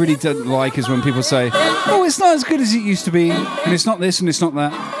I really don't like is when people say, oh, it's not as good as it used to be, and it's not this and it's not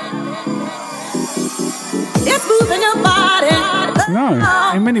that. It's moving your body. No,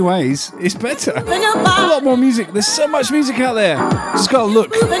 in many ways, it's better. A lot more music. There's so much music out there. Just gotta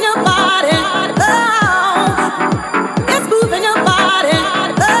look. Moving your body. Oh, it's moving your body.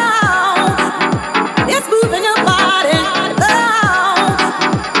 Oh, it's moving your body. Oh,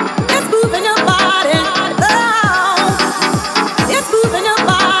 it's moving your body. Oh, it's moving your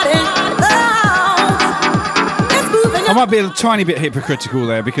body. Oh, it's moving your I might be a tiny bit hypocritical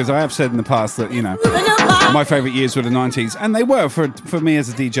there because I have said in the past that, you know, my favourite years were the 90s, and they were for me as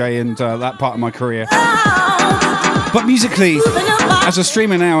a DJ and that part of my career. But musically, as a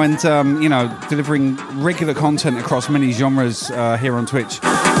streamer now and, you know, delivering regular content across many genres here on Twitch,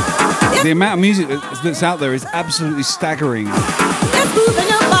 the amount of music that's out there is absolutely staggering.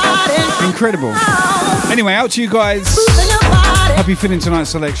 Incredible. Anyway, out to you guys. Hope you're feeling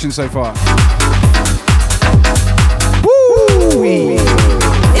tonight's selection so far. Woo!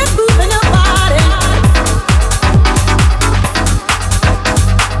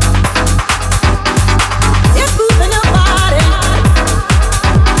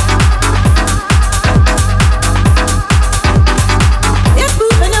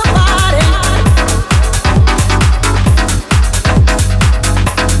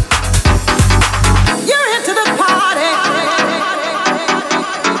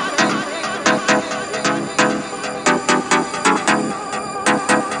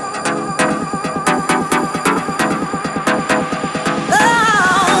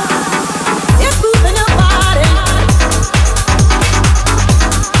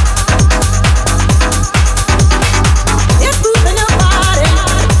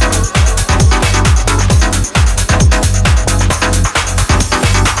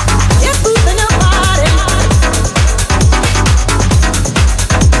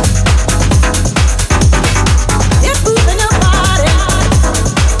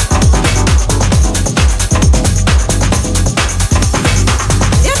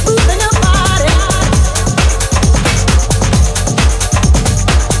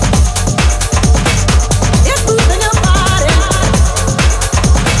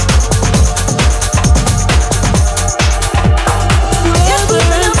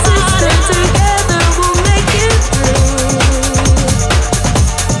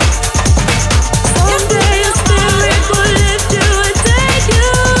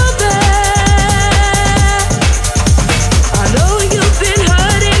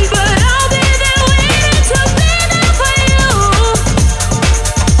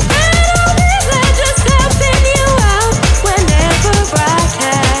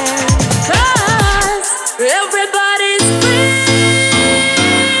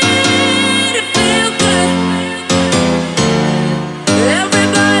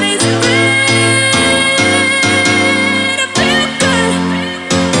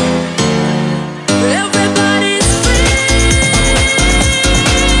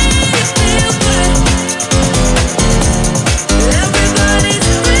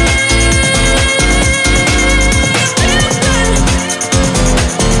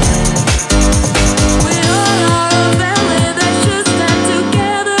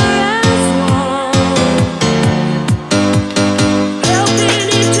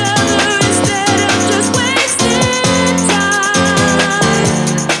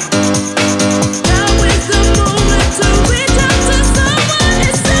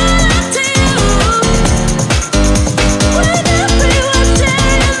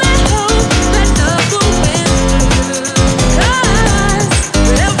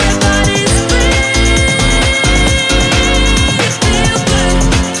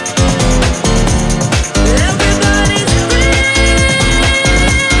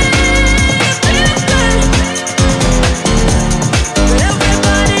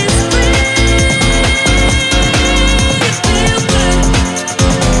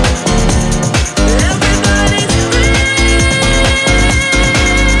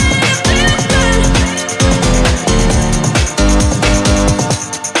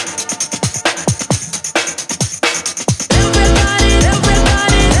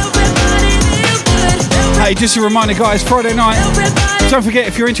 Just a reminder, guys, Friday night, don't forget,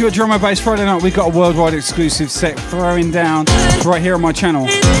 if you're into a drum and bass, Friday night, we've got a worldwide exclusive set throwing down right here on my channel.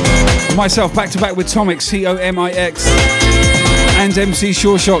 Myself, back to back with Tomix, Tomix. And MC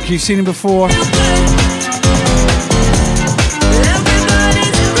Shoreshock, you've seen him before.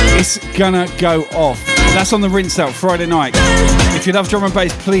 It's gonna go off. That's on the Rinse Out Friday night. If you love drum and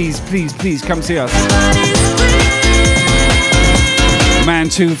bass, please, please, please come see us. Man,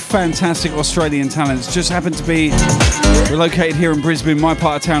 two fantastic Australian talents just happen to be located here in Brisbane, my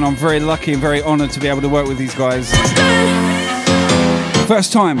part of town. I'm very lucky and very honoured to be able to work with these guys.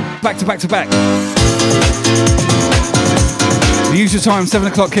 First time, back to back to back. The usual time,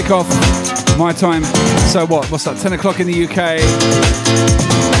 7 o'clock kickoff, my time. So what's that, 10 o'clock in the UK?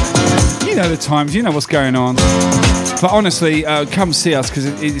 You know the times, you know what's going on. But honestly, come see us because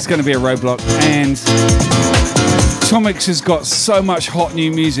it's going to be a roadblock. And Tomix has got so much hot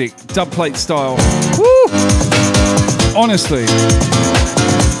new music, dubplate style. Woo! Honestly.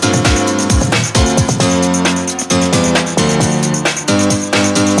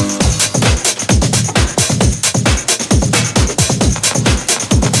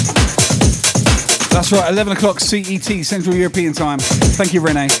 That's right, 11 o'clock CET, Central European Time. Thank you,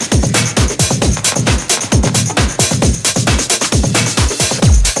 Renee.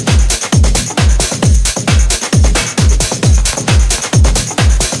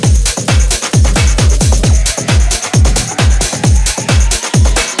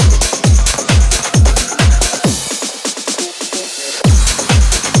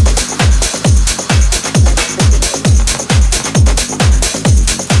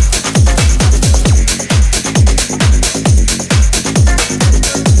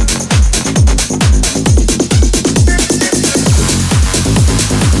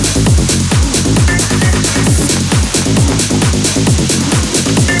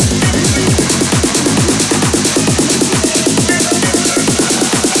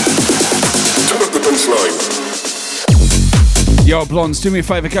 Yo, Blondes, do me a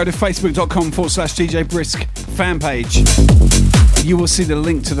favour, go to facebook.com/DJ Brisk fan page. You will see the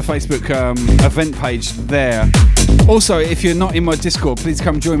link to the Facebook event page there. Also, if you're not in my Discord, please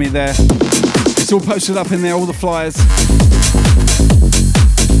come join me there. It's all posted up in there, all the flyers.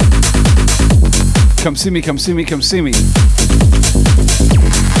 Come see me, come see me, come see me.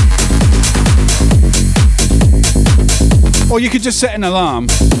 Or you could just set an alarm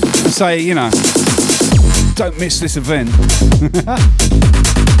and say, you know, don't miss this event.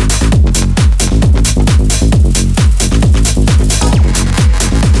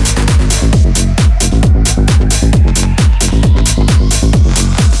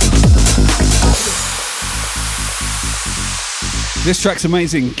 This track's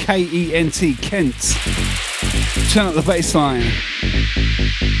amazing. K-E-N-T, Kent. Turn up the bass line.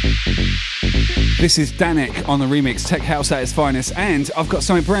 This is Danik on the remix, Tech House at its finest. And I've got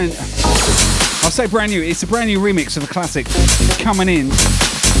something I'll say brand new. It's a brand new remix of a classic coming in.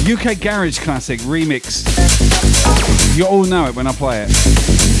 UK Garage classic remix. You all know it when I play it.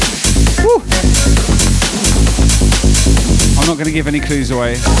 Woo. I'm not going to give any clues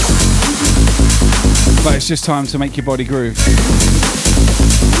away, but it's just time to make your body groove.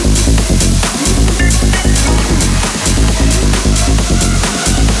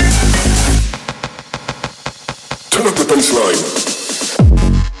 Turn up the bass line.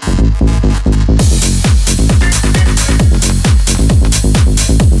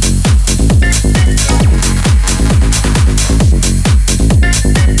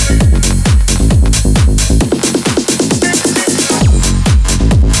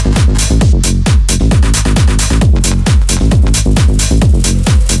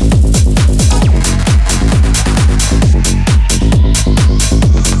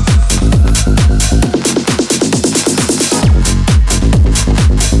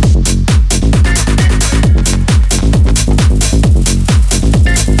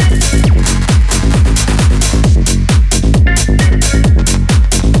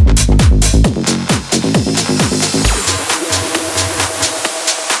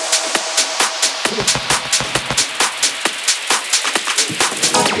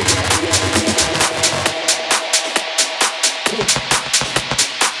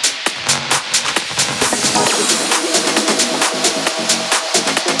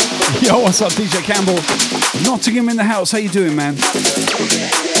 What's up, DJ Campbell? Nottingham in the house. How you doing, man?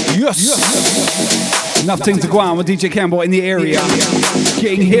 Yes. Nothing to go on with DJ Campbell in the area.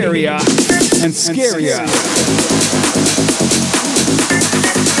 Getting hairier and scarier.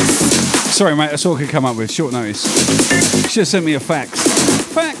 Sorry, mate. That's all I could come up with. Short notice. Should have sent me a fax.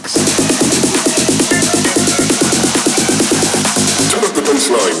 Fax. Turn up the bass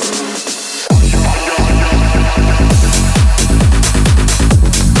line.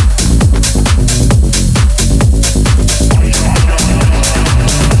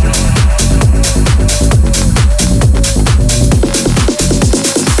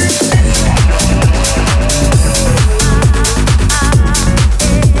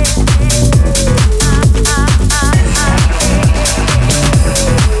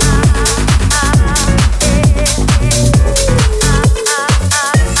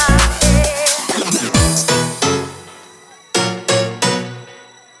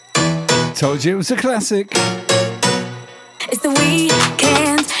 told you it was a classic. It's the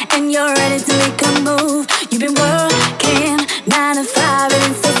weekend and you're ready to make a move. You've been working 9 to 5 and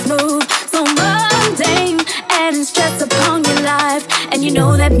it's so smooth, so mundane, adding stress upon your life. And you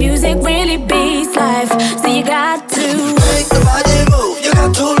know that music really beats life, so you got to make the body move. You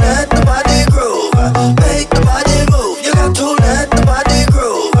got to let the body groove. Make the body move. You got to let the body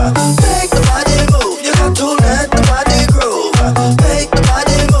groove. Make the body move. You got to let the body groove. Make the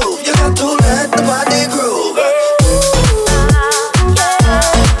body move. You got to let the body groove.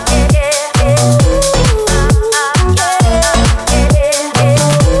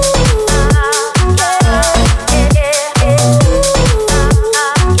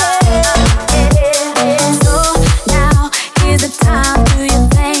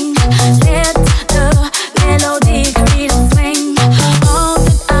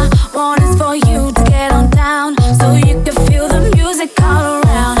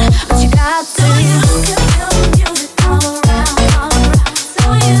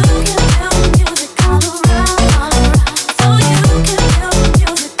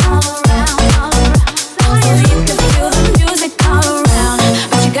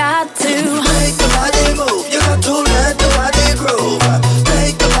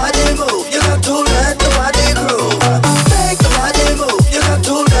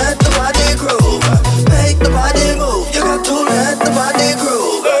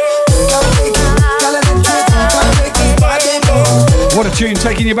 Tune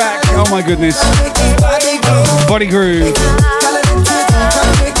taking you back. Oh my goodness. Body Groove.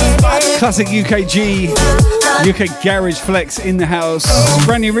 Classic UKG. UK Garage Flex in the house.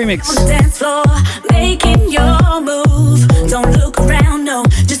 Brand new remix. On the dance floor, making your move. Don't look around, no.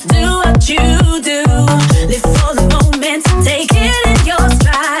 Just do what you do. Live for the moment. Take it in your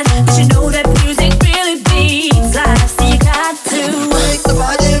stride. But you know that music really beats life. So you got to make the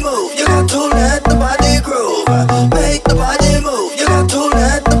body move. You got to let the body groove. Make the body move. You got to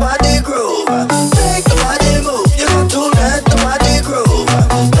let the body groove. Make the body move. You got to let the body groove.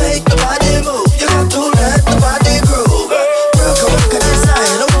 Make the body move. You got to let the body groove. Rock at this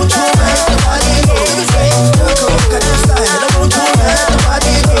side. I want to make the body move. Rock at this side. I want to let the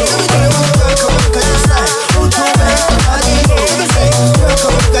body groove. Rock at this side. I want to make the body move.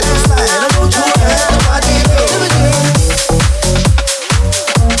 Rock at this side. I want to let the body groove.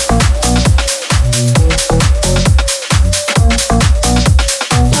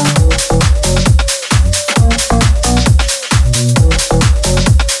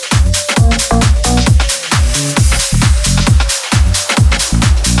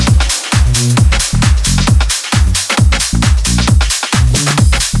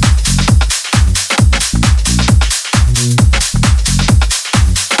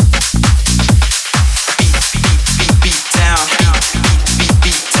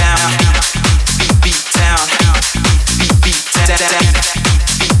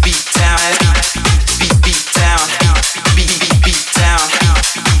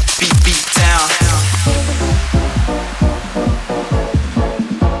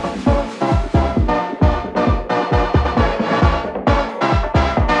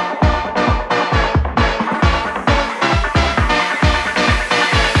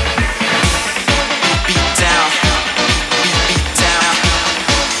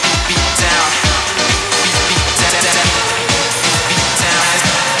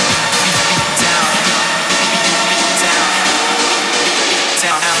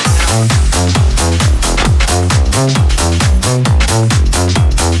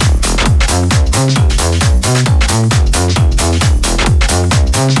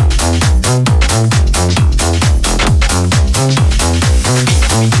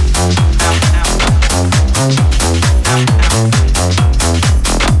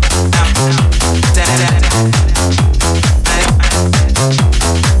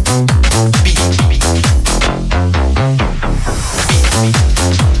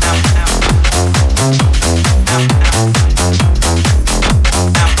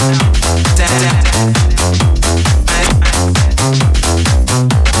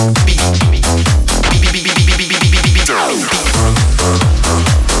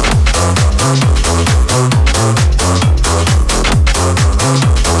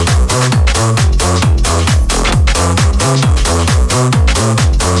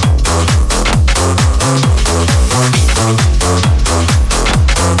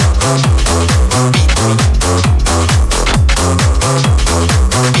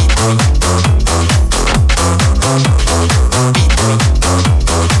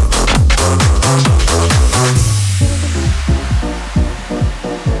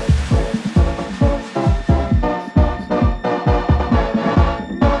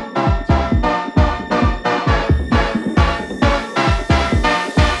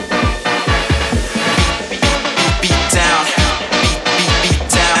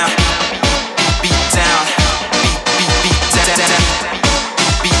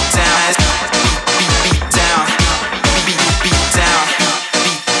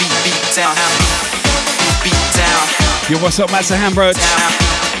 What's up, Matt Hambro?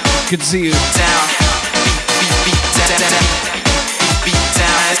 Good to see you.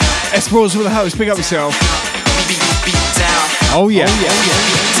 Espros with the host, pick up yourself. Oh yeah.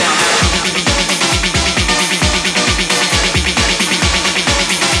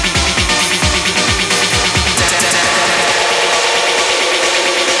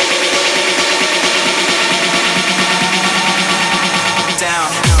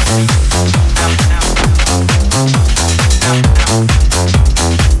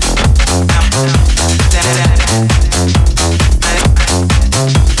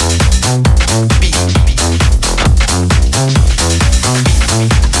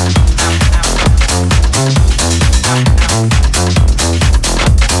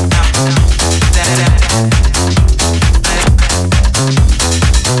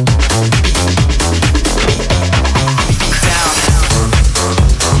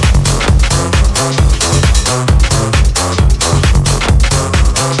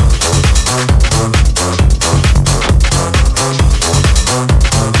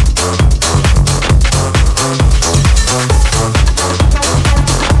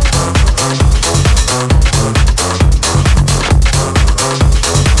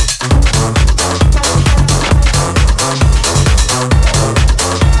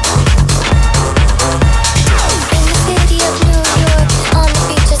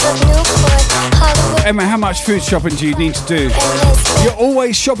 Emma, how much food shopping do you need to do? You're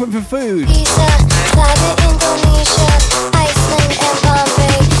always shopping for food.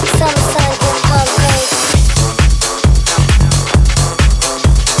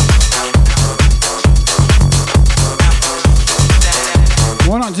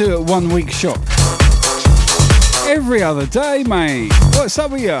 Why not do a 1 week shop? Every other day, mate. What's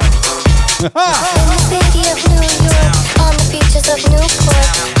up with you? In the city of New York, on the beaches of Newport,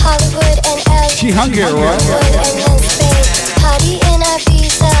 Hollywood and LA. She hungry, right? And then Spain, party in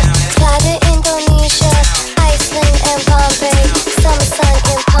Ibiza, fly to Indonesia, Iceland and Bombay, summer sun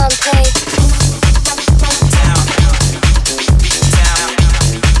in Pompeii.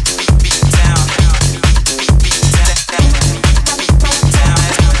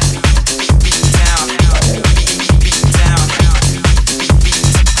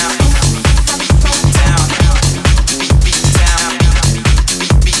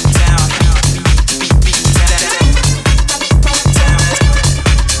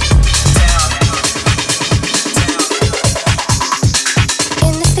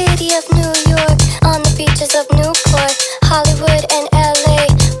 Of Newport, Hollywood and LA,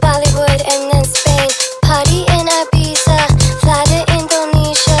 Bollywood and then Spain, party in Ibiza, fly to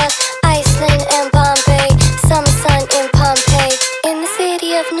Indonesia, Iceland and Bombay, summer sun in Pompeii. In the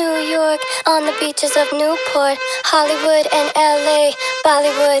city of New York, on the beaches of Newport, Hollywood and LA,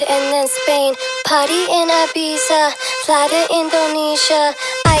 Bollywood and then Spain, party in Ibiza, fly to Indonesia,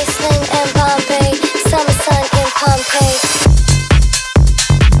 Iceland and Bombay, summer sun in Pompeii.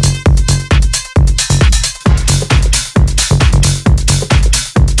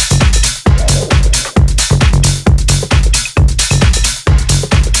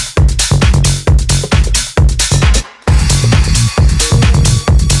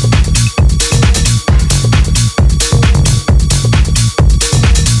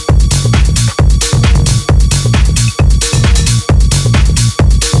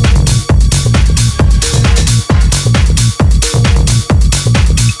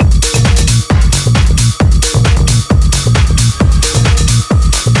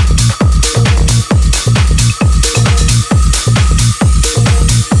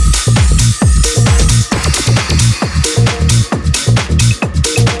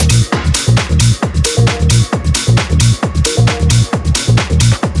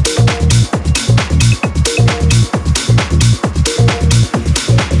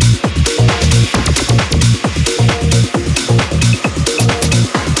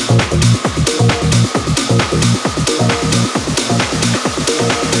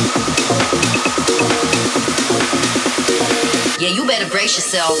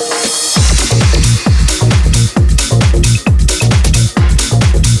 Yourself.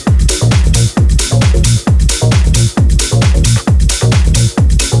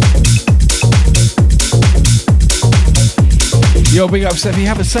 Yo, big up, Steffi.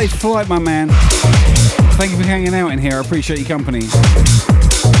 Have a safe flight, my man. Thank you for hanging out in here. I appreciate your company.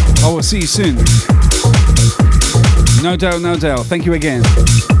 I will see you soon. No doubt, no doubt. Thank you again.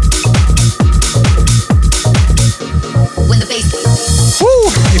 When the bass. Woo!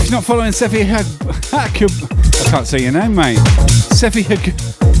 If you're not following Sefi I can't say your name, mate. Sefi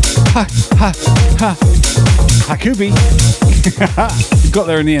Hakubi. Got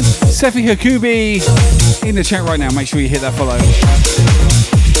there in the end. Sefi Hakubi in the chat right now. Make sure you hit that follow.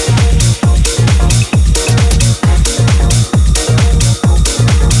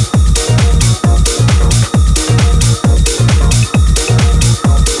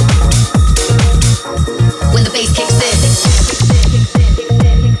 When the bass kicks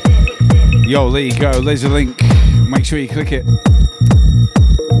in. Yo, there you go. There's a link. Make sure you click it.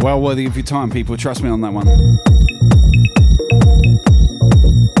 Well worthy of your time, people. Trust me on that one.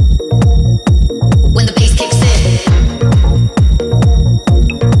 When the bass kicks in.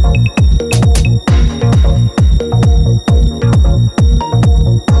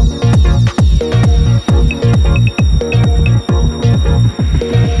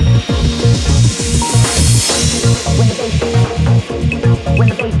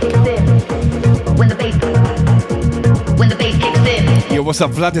 Yo, what's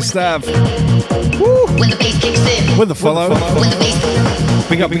up, Vladislav? Woo. When the bass kicks in. With the follow. When the bass.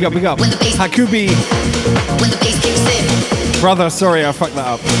 Big up, big up, big up. Hakubi. When the bass kicks in. Brother, sorry, I fucked that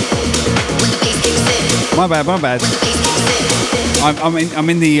up. When the bass kicks in. My bad, my bad. I'm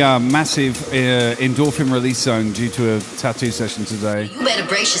in the massive endorphin release zone due to a tattoo session today. You better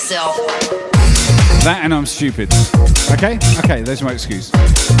brace yourself. That and I'm stupid. Okay? Okay, there's my excuse.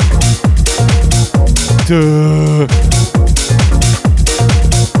 Duh.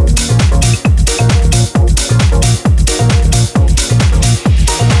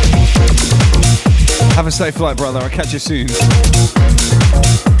 Have a safe flight, brother. I'll catch you soon.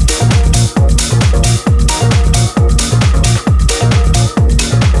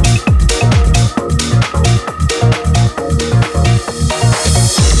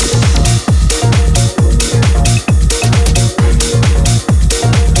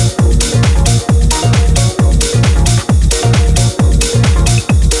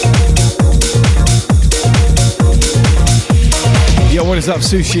 Yo, what is up,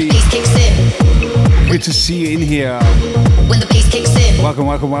 Sushi? Good to see you in here. When the bass kicks in. Welcome,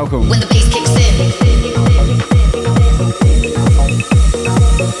 welcome, welcome. When the bass kicks in.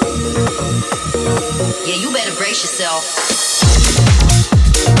 Yeah, you better brace yourself.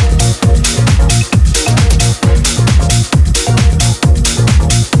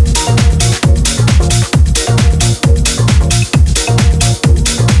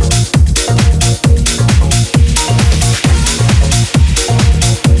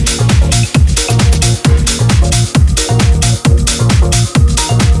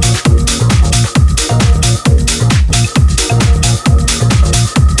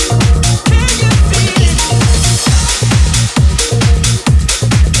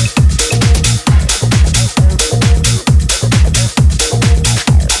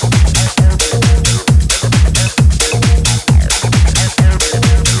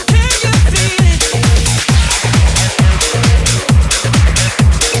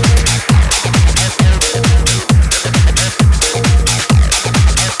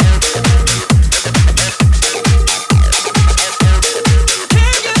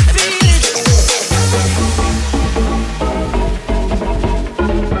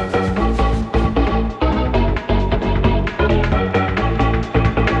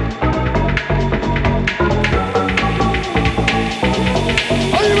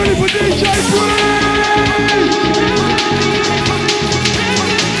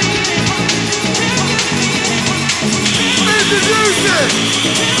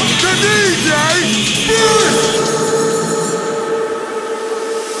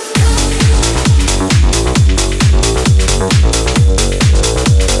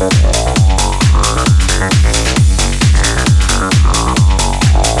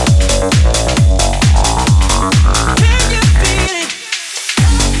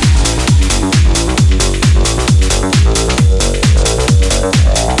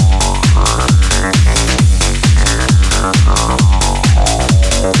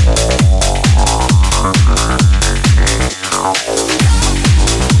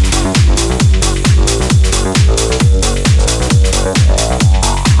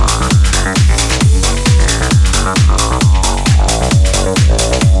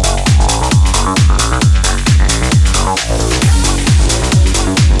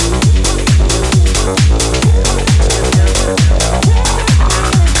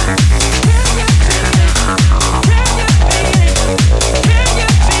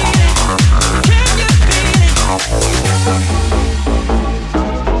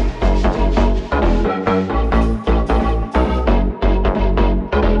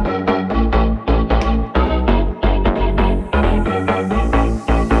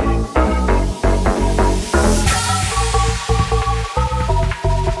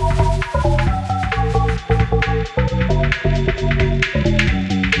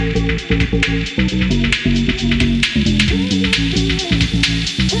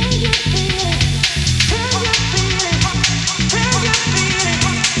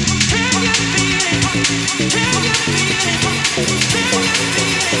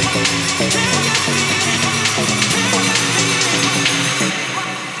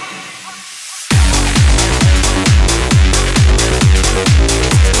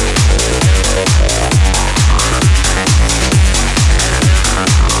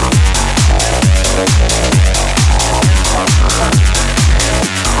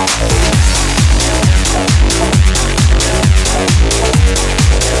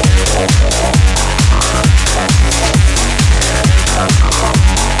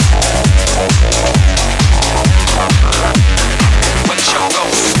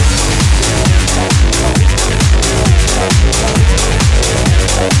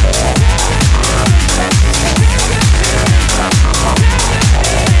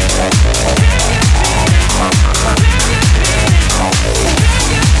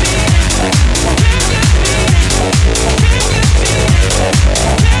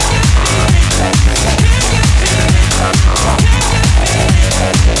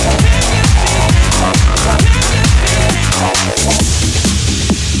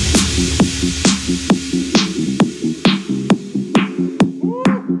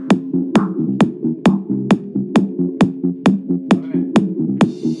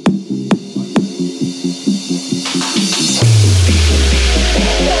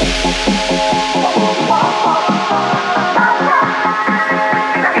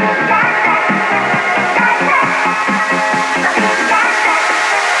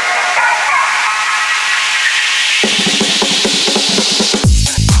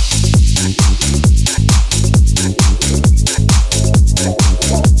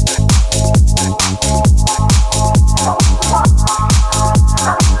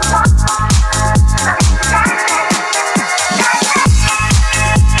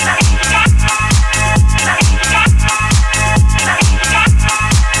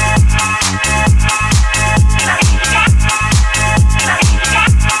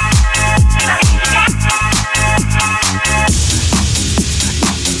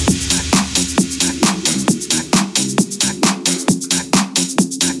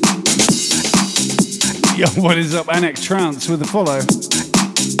 Yo, what is up? Annex Trance with the follow.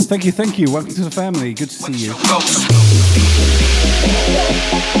 Thank you. Welcome to the family. Good to see you.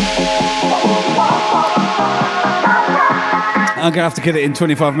 I'm gonna have to get it in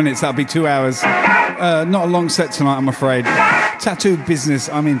 25 minutes. That'll be 2 hours. Not a long set tonight, I'm afraid. Tattoo business.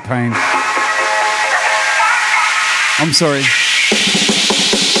 I'm in pain. I'm sorry.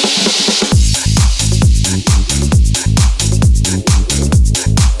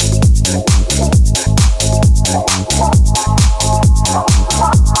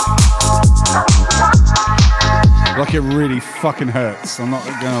 Like it really fucking hurts, I'm not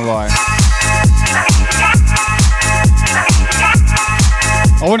gonna lie.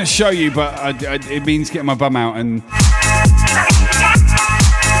 I want to show you, but it means getting my bum out, and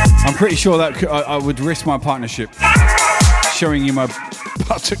I'm pretty sure that I would risk my partnership showing you my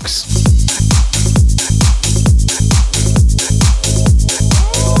buttocks.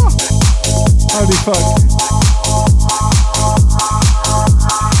 Holy fuck.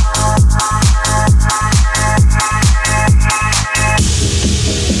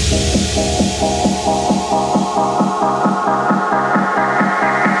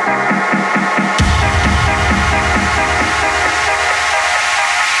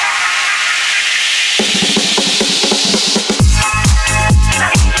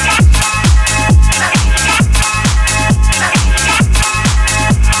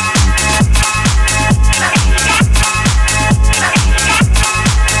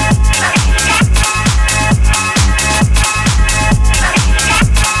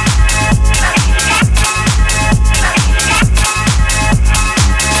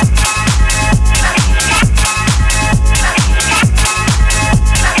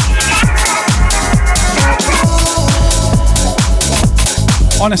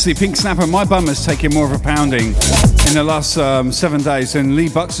 Honestly, Pink Snapper, my bum has taken more of a pounding in the last 7 days than Lee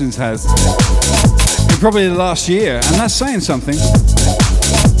Buxton's has. In probably the last year, and that's saying something.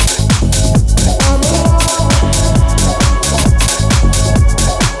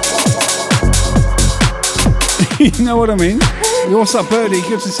 You know what I mean? What's up, Birdie?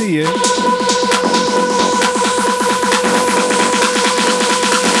 Good to see you.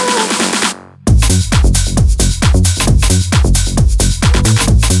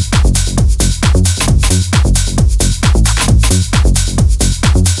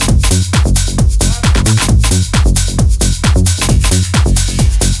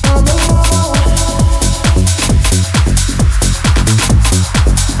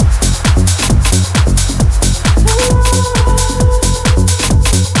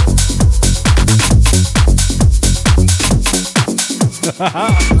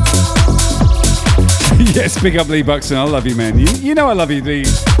 Yes, big up Lee Buxton. I love you, man. You know I love you, Lee.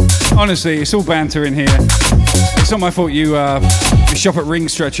 Honestly, it's all banter in here. It's not my fault you shop at Ring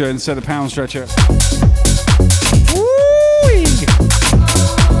Stretcher instead of Pound Stretcher. Woo-wee.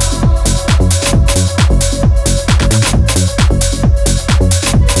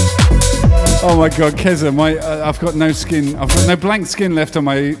 Oh my God, Keza, I've got no skin. I've got no blank skin left on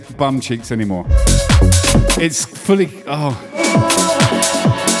my bum cheeks anymore. It's fully. Oh.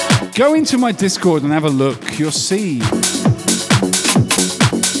 Go into my Discord and have a look. You'll see. I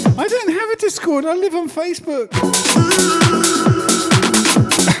don't have a Discord. I live on Facebook.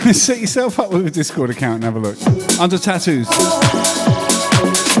 Set yourself up with a Discord account and have a look. Under tattoos.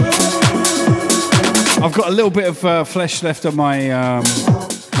 I've got a little bit of flesh left on my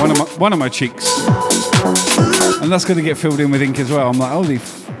one of my cheeks, and that's going to get filled in with ink as well. I'm like, holy.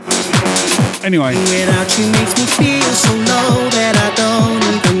 Anyway. Without you makes me feel so low that I don't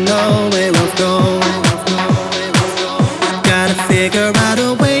even know where we're going. Gotta figure out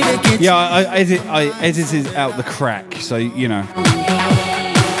a way to get. Yeah, I edited out the crack, so you know.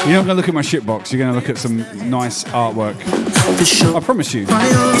 You're not gonna look at my shitbox. You're gonna look at some nice artwork. I promise you.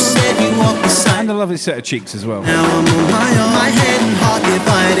 And a lovely set of cheeks as well. Now I'm on my own. My head and heart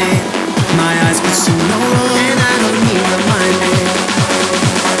divided. My eyes can see no wrong, and I don't need reminding.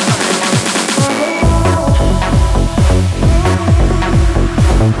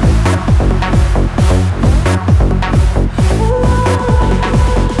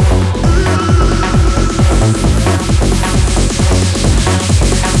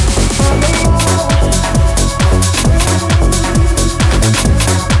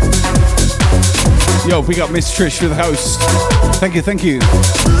 Yo, we got Miss Trish for the host. Thank you.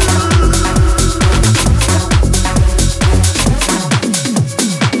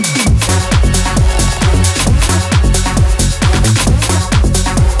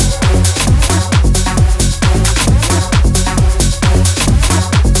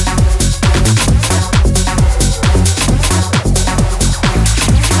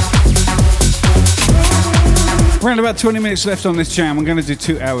 Around about 20 minutes left on this jam. I'm going to do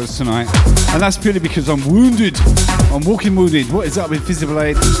 2 hours tonight. And that's purely because I'm wounded. I'm walking wounded. What is up with Visible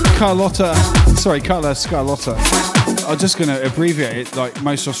Aid? Carla Scarlotta. I'm just going to abbreviate it like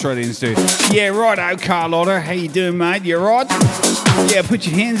most Australians do. Yeah, righto, Carlotta. How you doing, mate? You right? Yeah, put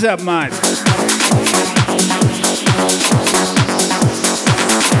your hands up, mate.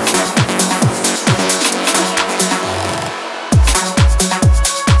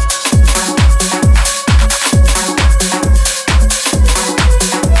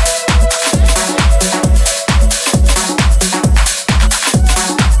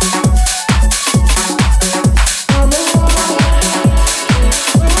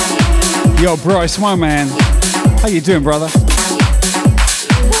 Yo, Bryce, my man. How you doing, brother?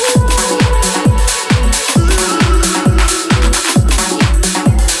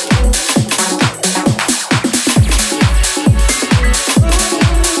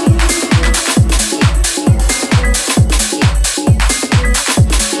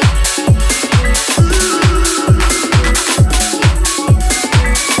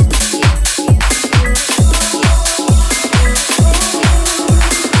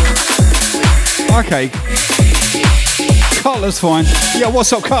 Okay. Carla's fine. Yeah,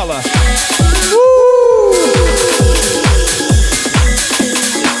 what's up, Carla?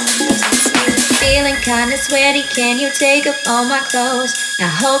 Feeling kinda sweaty, can you take off all my clothes? I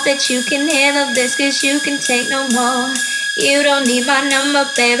hope that you can handle this, cause you can take no more. You don't need my number,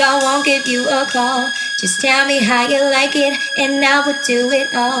 babe, I won't give you a call. Just tell me how you like it, and I would do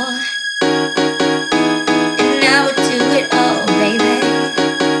it all. And I would do it all, baby.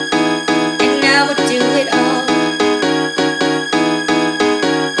 I would do it all.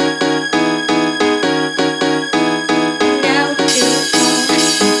 And I would do it all.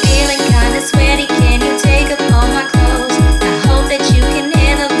 I'm feeling kinda sweaty, can you take off all my clothes? I hope that you can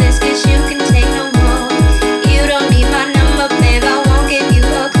handle this, cause you can take no more. You don't need my number, babe, I won't give you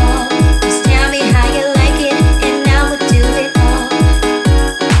a call. Just tell me how you like it, and I would do it all.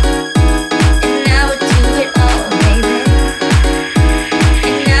 And I would do it all, baby.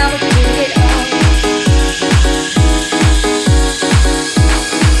 And I would do it all. And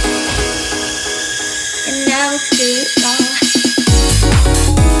I would do it all.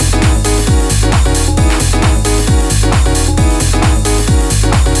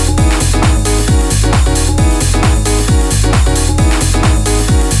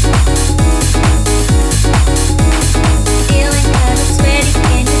 Feeling kinda sweaty,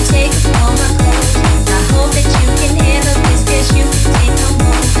 can you take off all my clothes? I hope that you can handle this, cause you can take no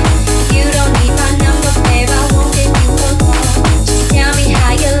more. You don't need my number, babe, I won't give you a call. Just tell me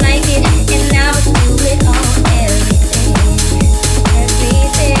how you like it, and I would do it all.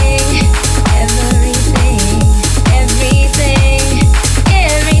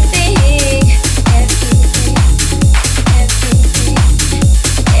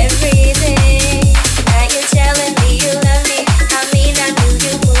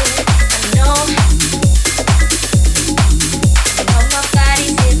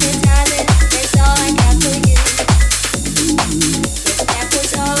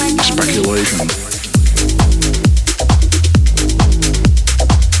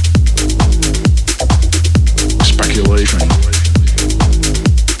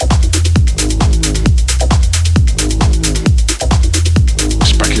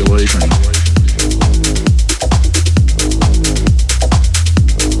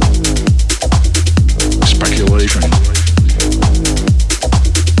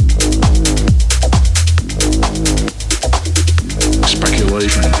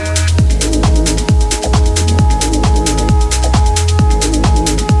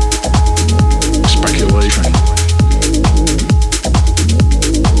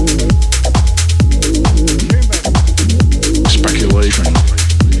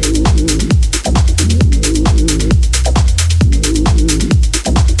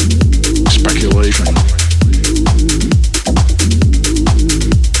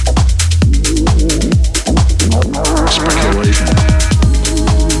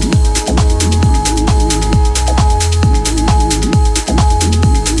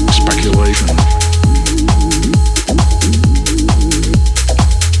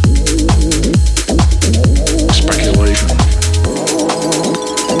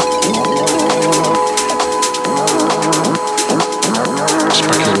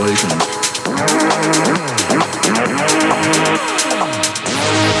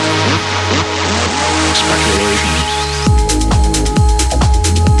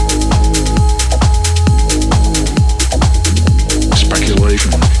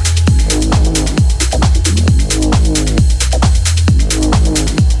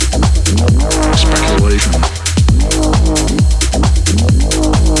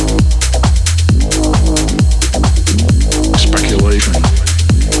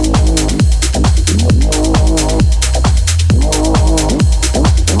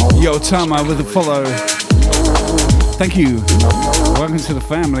 Tama with a follow. Thank you. Welcome to the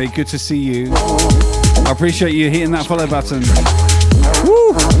family. Good to see you. I appreciate you hitting that follow button.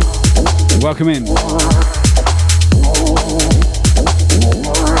 Woo! Welcome in.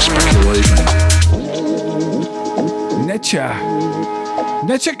 Speculation.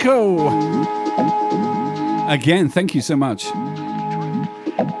 Nechako. Again, thank you so much.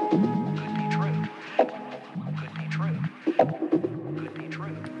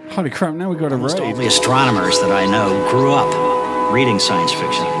 Holy crap, now we got a raid. All the astronomers that I know grew up reading science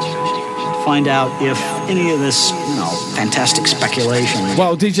fiction. Find out if any of this, fantastic speculation.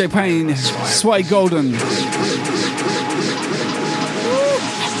 Well, DJ Payne, Sway Golden.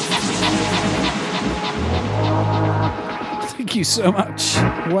 Thank you so much.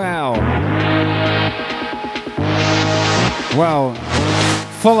 Wow. Wow.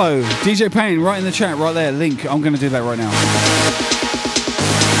 Follow DJ Payne right in the chat, right there. Link. I'm going to do that right now.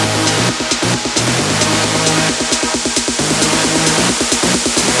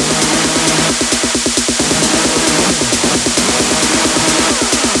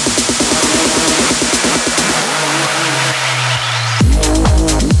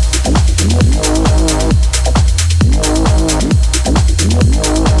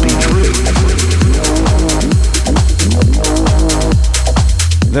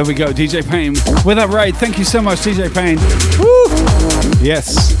 There we go, DJ Payne with that raid. Thank you so much, DJ Payne. Woo!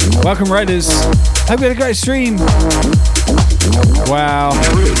 Yes. Welcome, Raiders. Hope you had a great stream. Wow.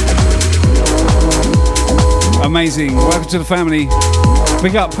 Amazing. Welcome to the family.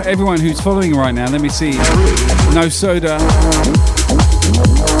 Big up everyone who's following right now. Let me see. No Soda.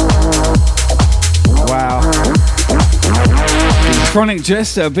 Wow. Chronic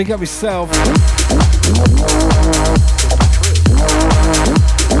Jester. Big up yourself.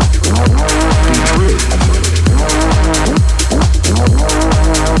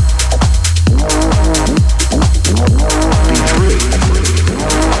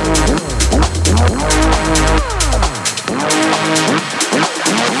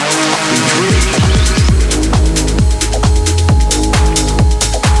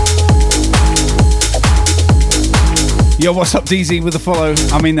 Yo, what's up, DZ with the follow?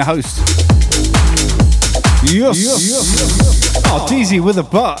 I mean the host. Yes. Oh, DZ with a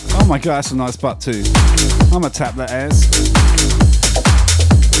butt. Oh my god, that's a nice butt too. I'm gonna tap that ass.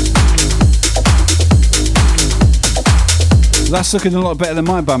 That's looking a lot better than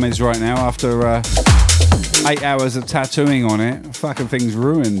my bum is right now after 8 hours of tattooing on it. Fucking thing's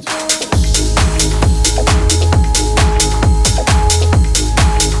ruined.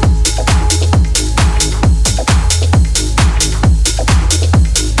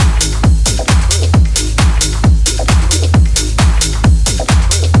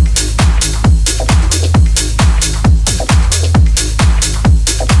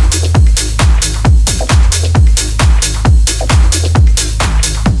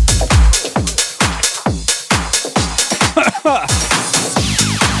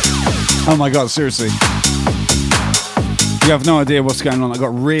 Oh my god, seriously. You have no idea what's going on. I've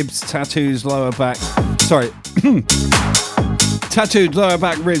got ribs, tattoos, lower back. Sorry. Tattooed lower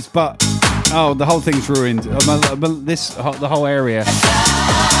back, ribs, but oh, the whole thing's ruined. The whole area.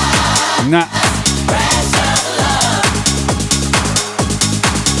 Nah.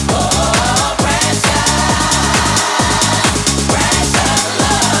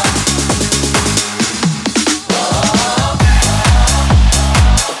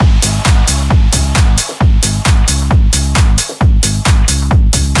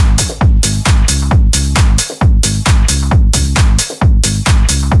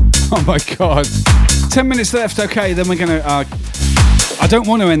 Oh my god. 10 minutes left. Okay, then we're gonna I don't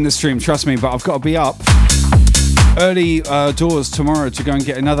want to end the stream, trust me, but I've got to be up early doors tomorrow to go and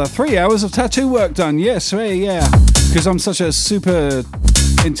get another 3 hours of tattoo work done. Yes, yeah, because I'm such a super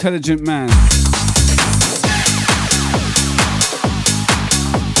intelligent man.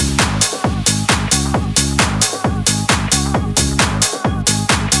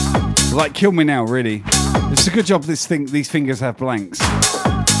 Like, kill me now, really. It's a good job these fingers have blanks.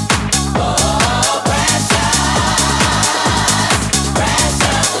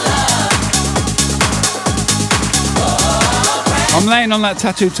 I'm laying on that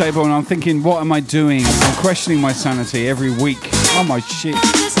tattoo table and I'm thinking, what am I doing? I'm questioning my sanity every week. Oh my shit.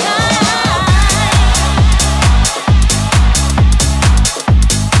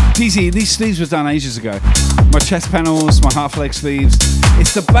 DZ, these sleeves were done ages ago. My chest panels, my half leg sleeves.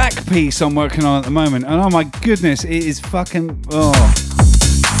 It's the back piece I'm working on at the moment. And oh my goodness, it is fucking, oh.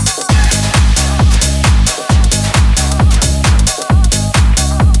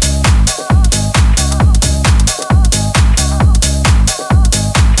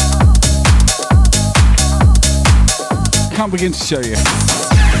 can't begin to show you.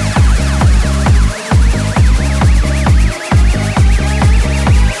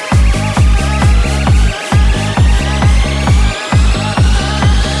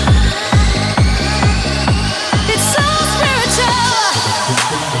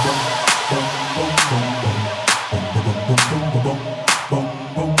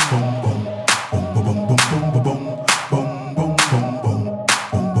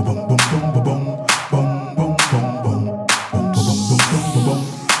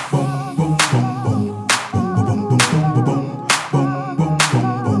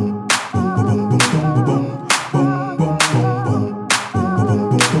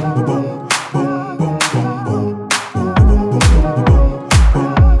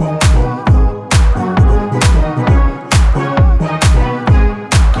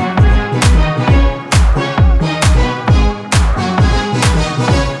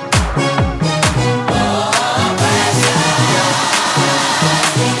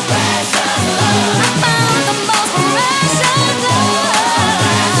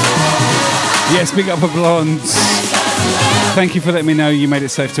 Big up a Blondes. Thank you for letting me know you made it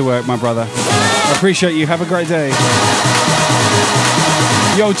safe to work, my brother. I appreciate you. Have a great day.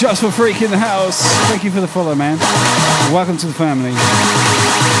 Yo, Just for Freak in the house. Thank you for the follow, man. Welcome to the family.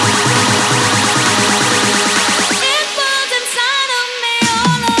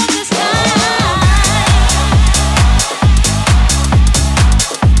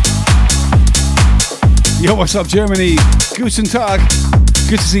 Yo, what's up, Germany? Guten Tag.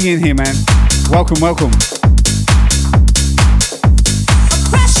 Good to see you in here, man. Welcome, welcome.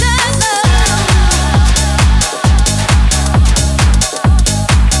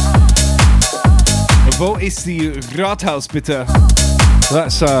 Wo ist die Rathaus, bitte?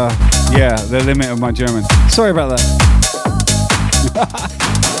 That's, yeah, the limit of my German. Sorry about that.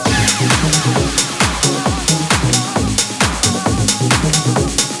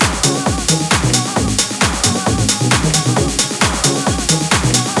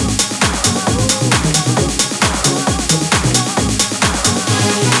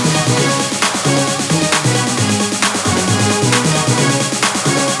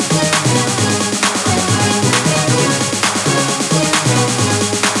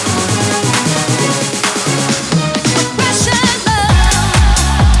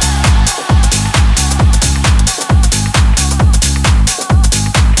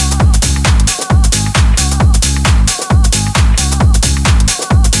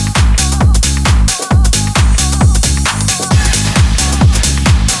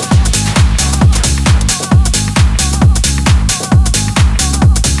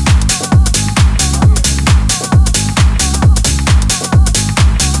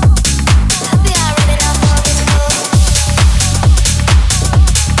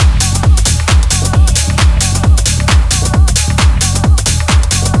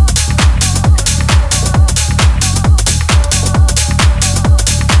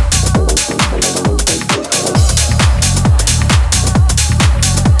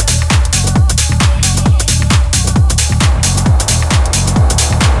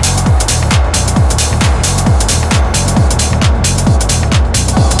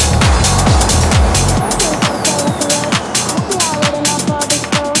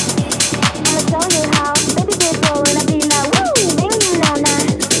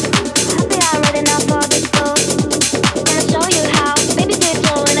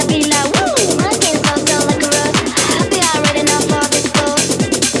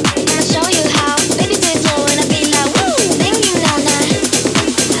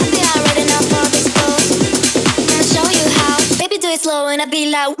 Show you how, baby, do it slow and I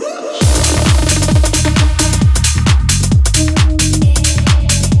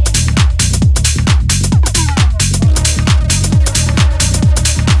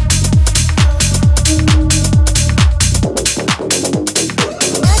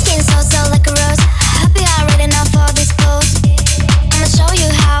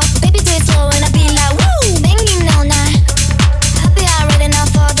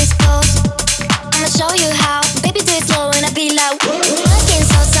be like, working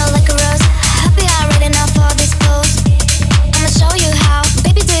so like a rose.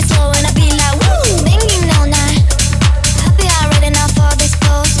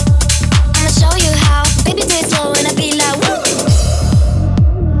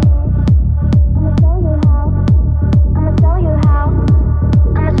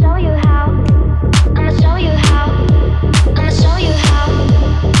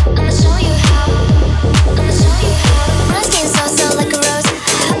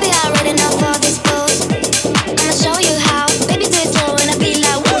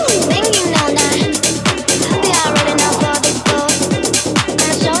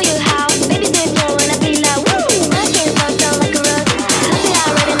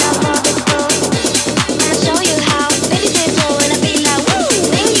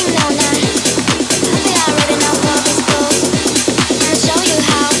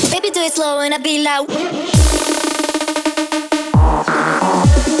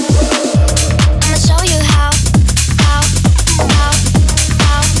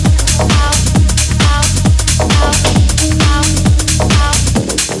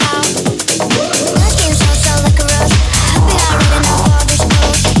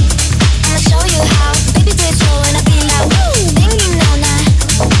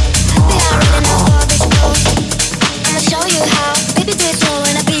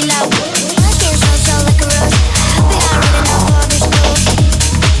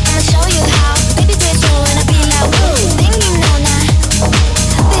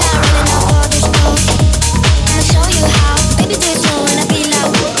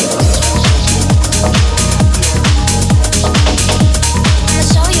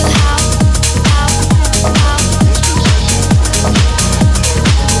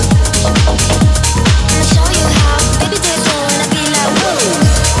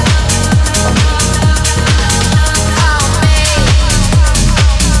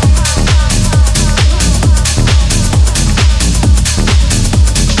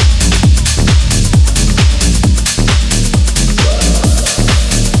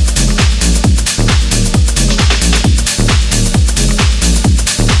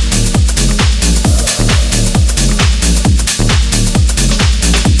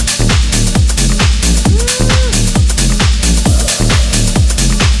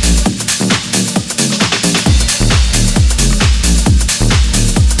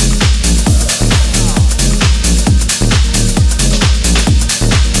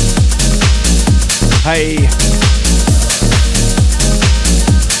 Hey.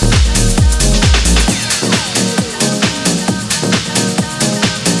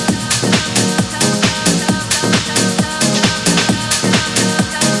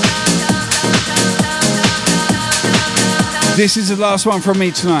 This is the last one from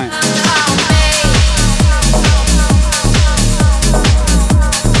me tonight.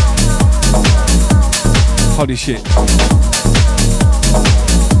 Holy shit.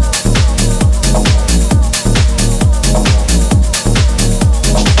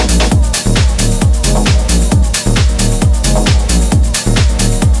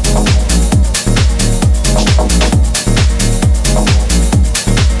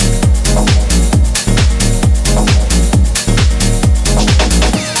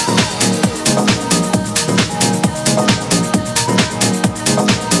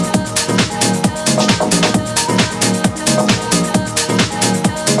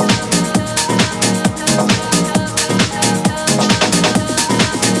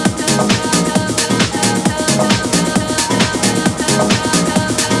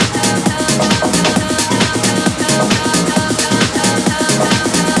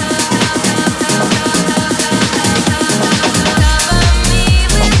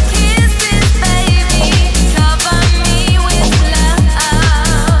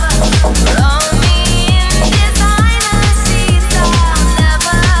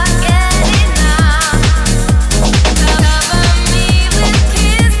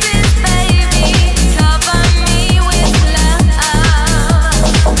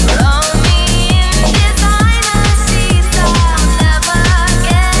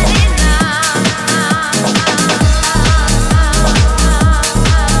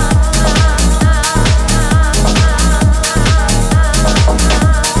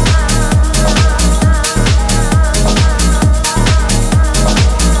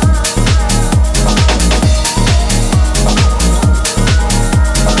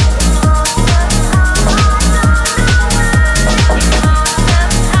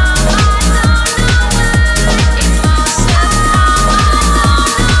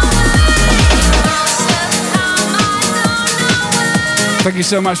 Thank you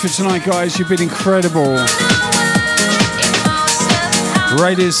so much for tonight, guys. You've been incredible.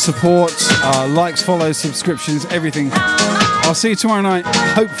 Raters, support, likes, follows, subscriptions, everything. I'll see you tomorrow night,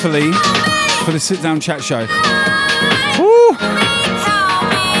 hopefully, for the sit-down chat show. Woo!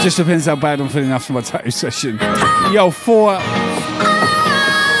 Just depends how bad I'm feeling after my tattoo session. Yo, four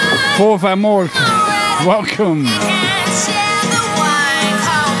Van Moor, welcome.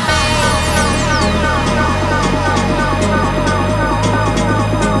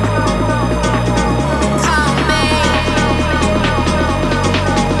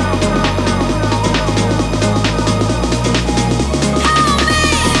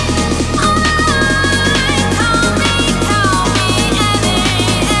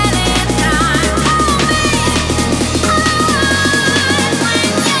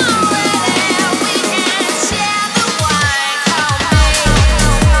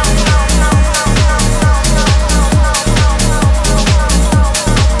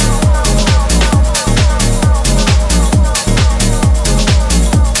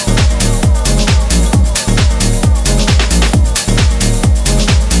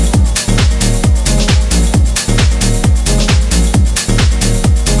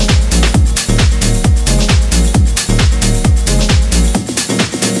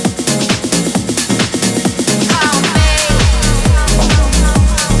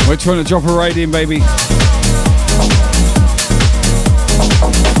 We're trying to drop a raid in, baby.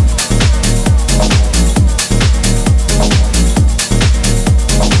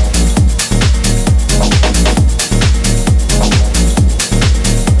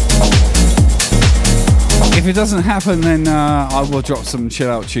 If it doesn't happen, then I will drop some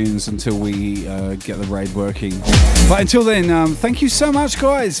chill out tunes until we get the raid working. But until then, thank you so much,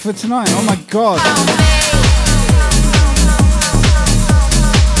 guys, for tonight. Oh my god.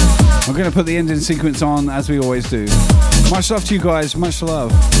 I'm going to put the ending sequence on as we always do. Much love to you guys. Much love.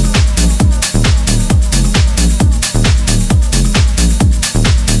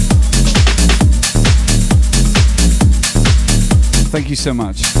 Thank you so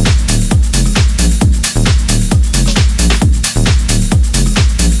much.